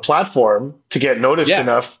a platform to get noticed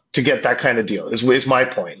enough to get that kind of deal. Is my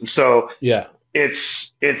point. So yeah,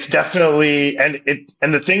 it's definitely and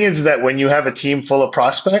the thing is that when you have a team full of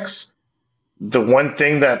prospects, the one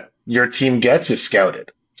thing that your team gets is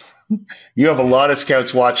scouted. You have a lot of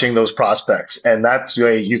scouts watching those prospects, and that's the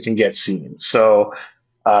way you can get seen. So.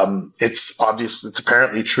 It's obvious. It's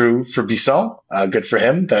apparently true for Bisson. Good for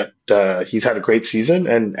him that he's had a great season,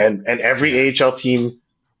 and every AHL team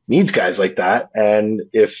needs guys like that. And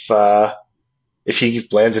if he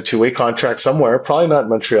lands a two-way contract somewhere, probably not in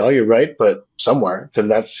Montreal, you're right, but somewhere, then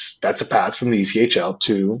that's a path from the ECHL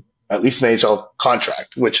to at least an AHL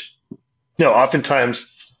contract. Which,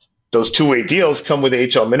 oftentimes those two-way deals come with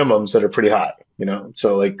AHL minimums that are pretty high.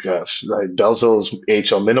 So like Belzil's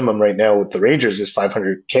AHL minimum right now with the Rangers is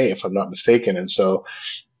 $500K, if I'm not mistaken. And so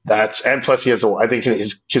and plus he has I think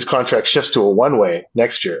his contract shifts to a one-way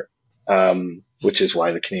next year, which is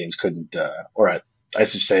why the Canadiens couldn't, I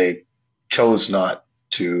should say, chose not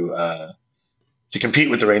to compete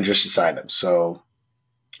with the Rangers to sign him. So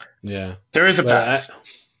yeah, there is a path.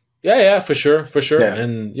 For sure. Yeah.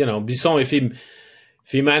 And Bisson, if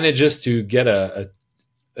he manages to get a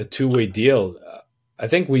two-way deal, I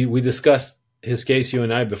think we discussed his case, you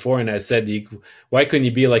and I, before, and I said, why couldn't he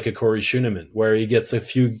be like a Corey Schueneman, where he gets a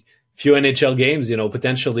few NHL games,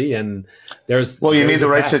 potentially, and you need the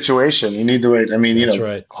right situation. You need the right. I mean,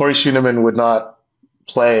 right. Corey Schueneman would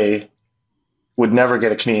never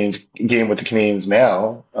get a Canadiens game with the Canadiens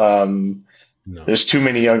now. No. There's too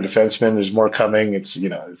many young defensemen. There's more coming. It's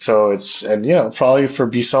probably for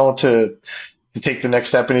Bisson to take the next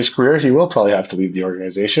step in his career, he will probably have to leave the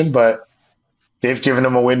organization, but they've given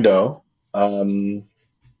him a window and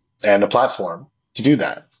a platform to do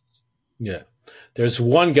that. Yeah. There's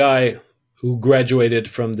one guy who graduated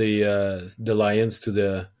from the Lions to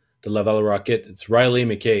the Laval Rocket. It's Riley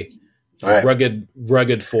McKay, right.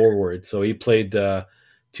 rugged forward. So he played 2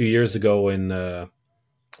 years ago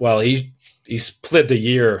he split the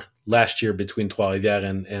year last year between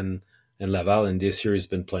Trois-Rivières and Laval, and this year he's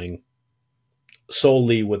been playing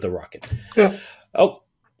solely with the Rocket. Yeah. Oh,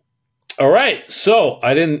 all right. So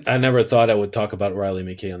I never thought I would talk about Riley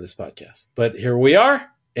McKay on this podcast, but here we are,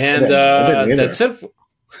 and that's it.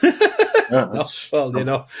 Well,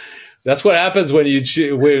 that's what happens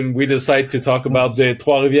when we decide to talk about the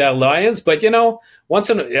Trois-Rivières Lions. But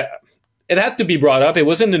it had to be brought up. It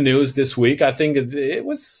was in the news this week. I think it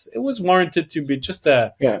was warranted to be just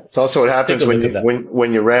a. Yeah, it's also what happens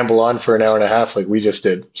when you ramble on for an hour and a half like we just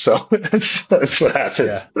did. So that's what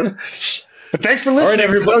happens. Yeah. But thanks for listening.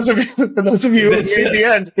 Right, for those of you who made the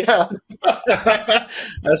end. Yeah.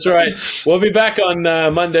 That's right. We'll be back on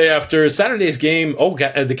Monday after Saturday's game. Oh,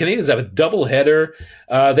 the Canadiens have a doubleheader.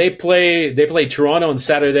 They play Toronto on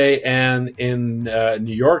Saturday and in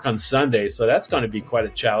New York on Sunday. So that's going to be quite a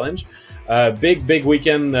challenge. Big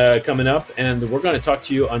weekend coming up, and we're going to talk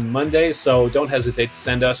to you on Monday. So don't hesitate to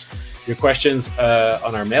send us your questions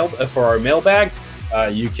on our for our mailbag.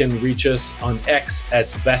 You can reach us on X at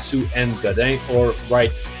Basu and Godin, or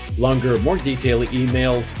write longer, more detailed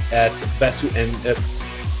emails at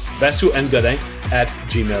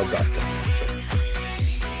basuandgodin@gmail.com.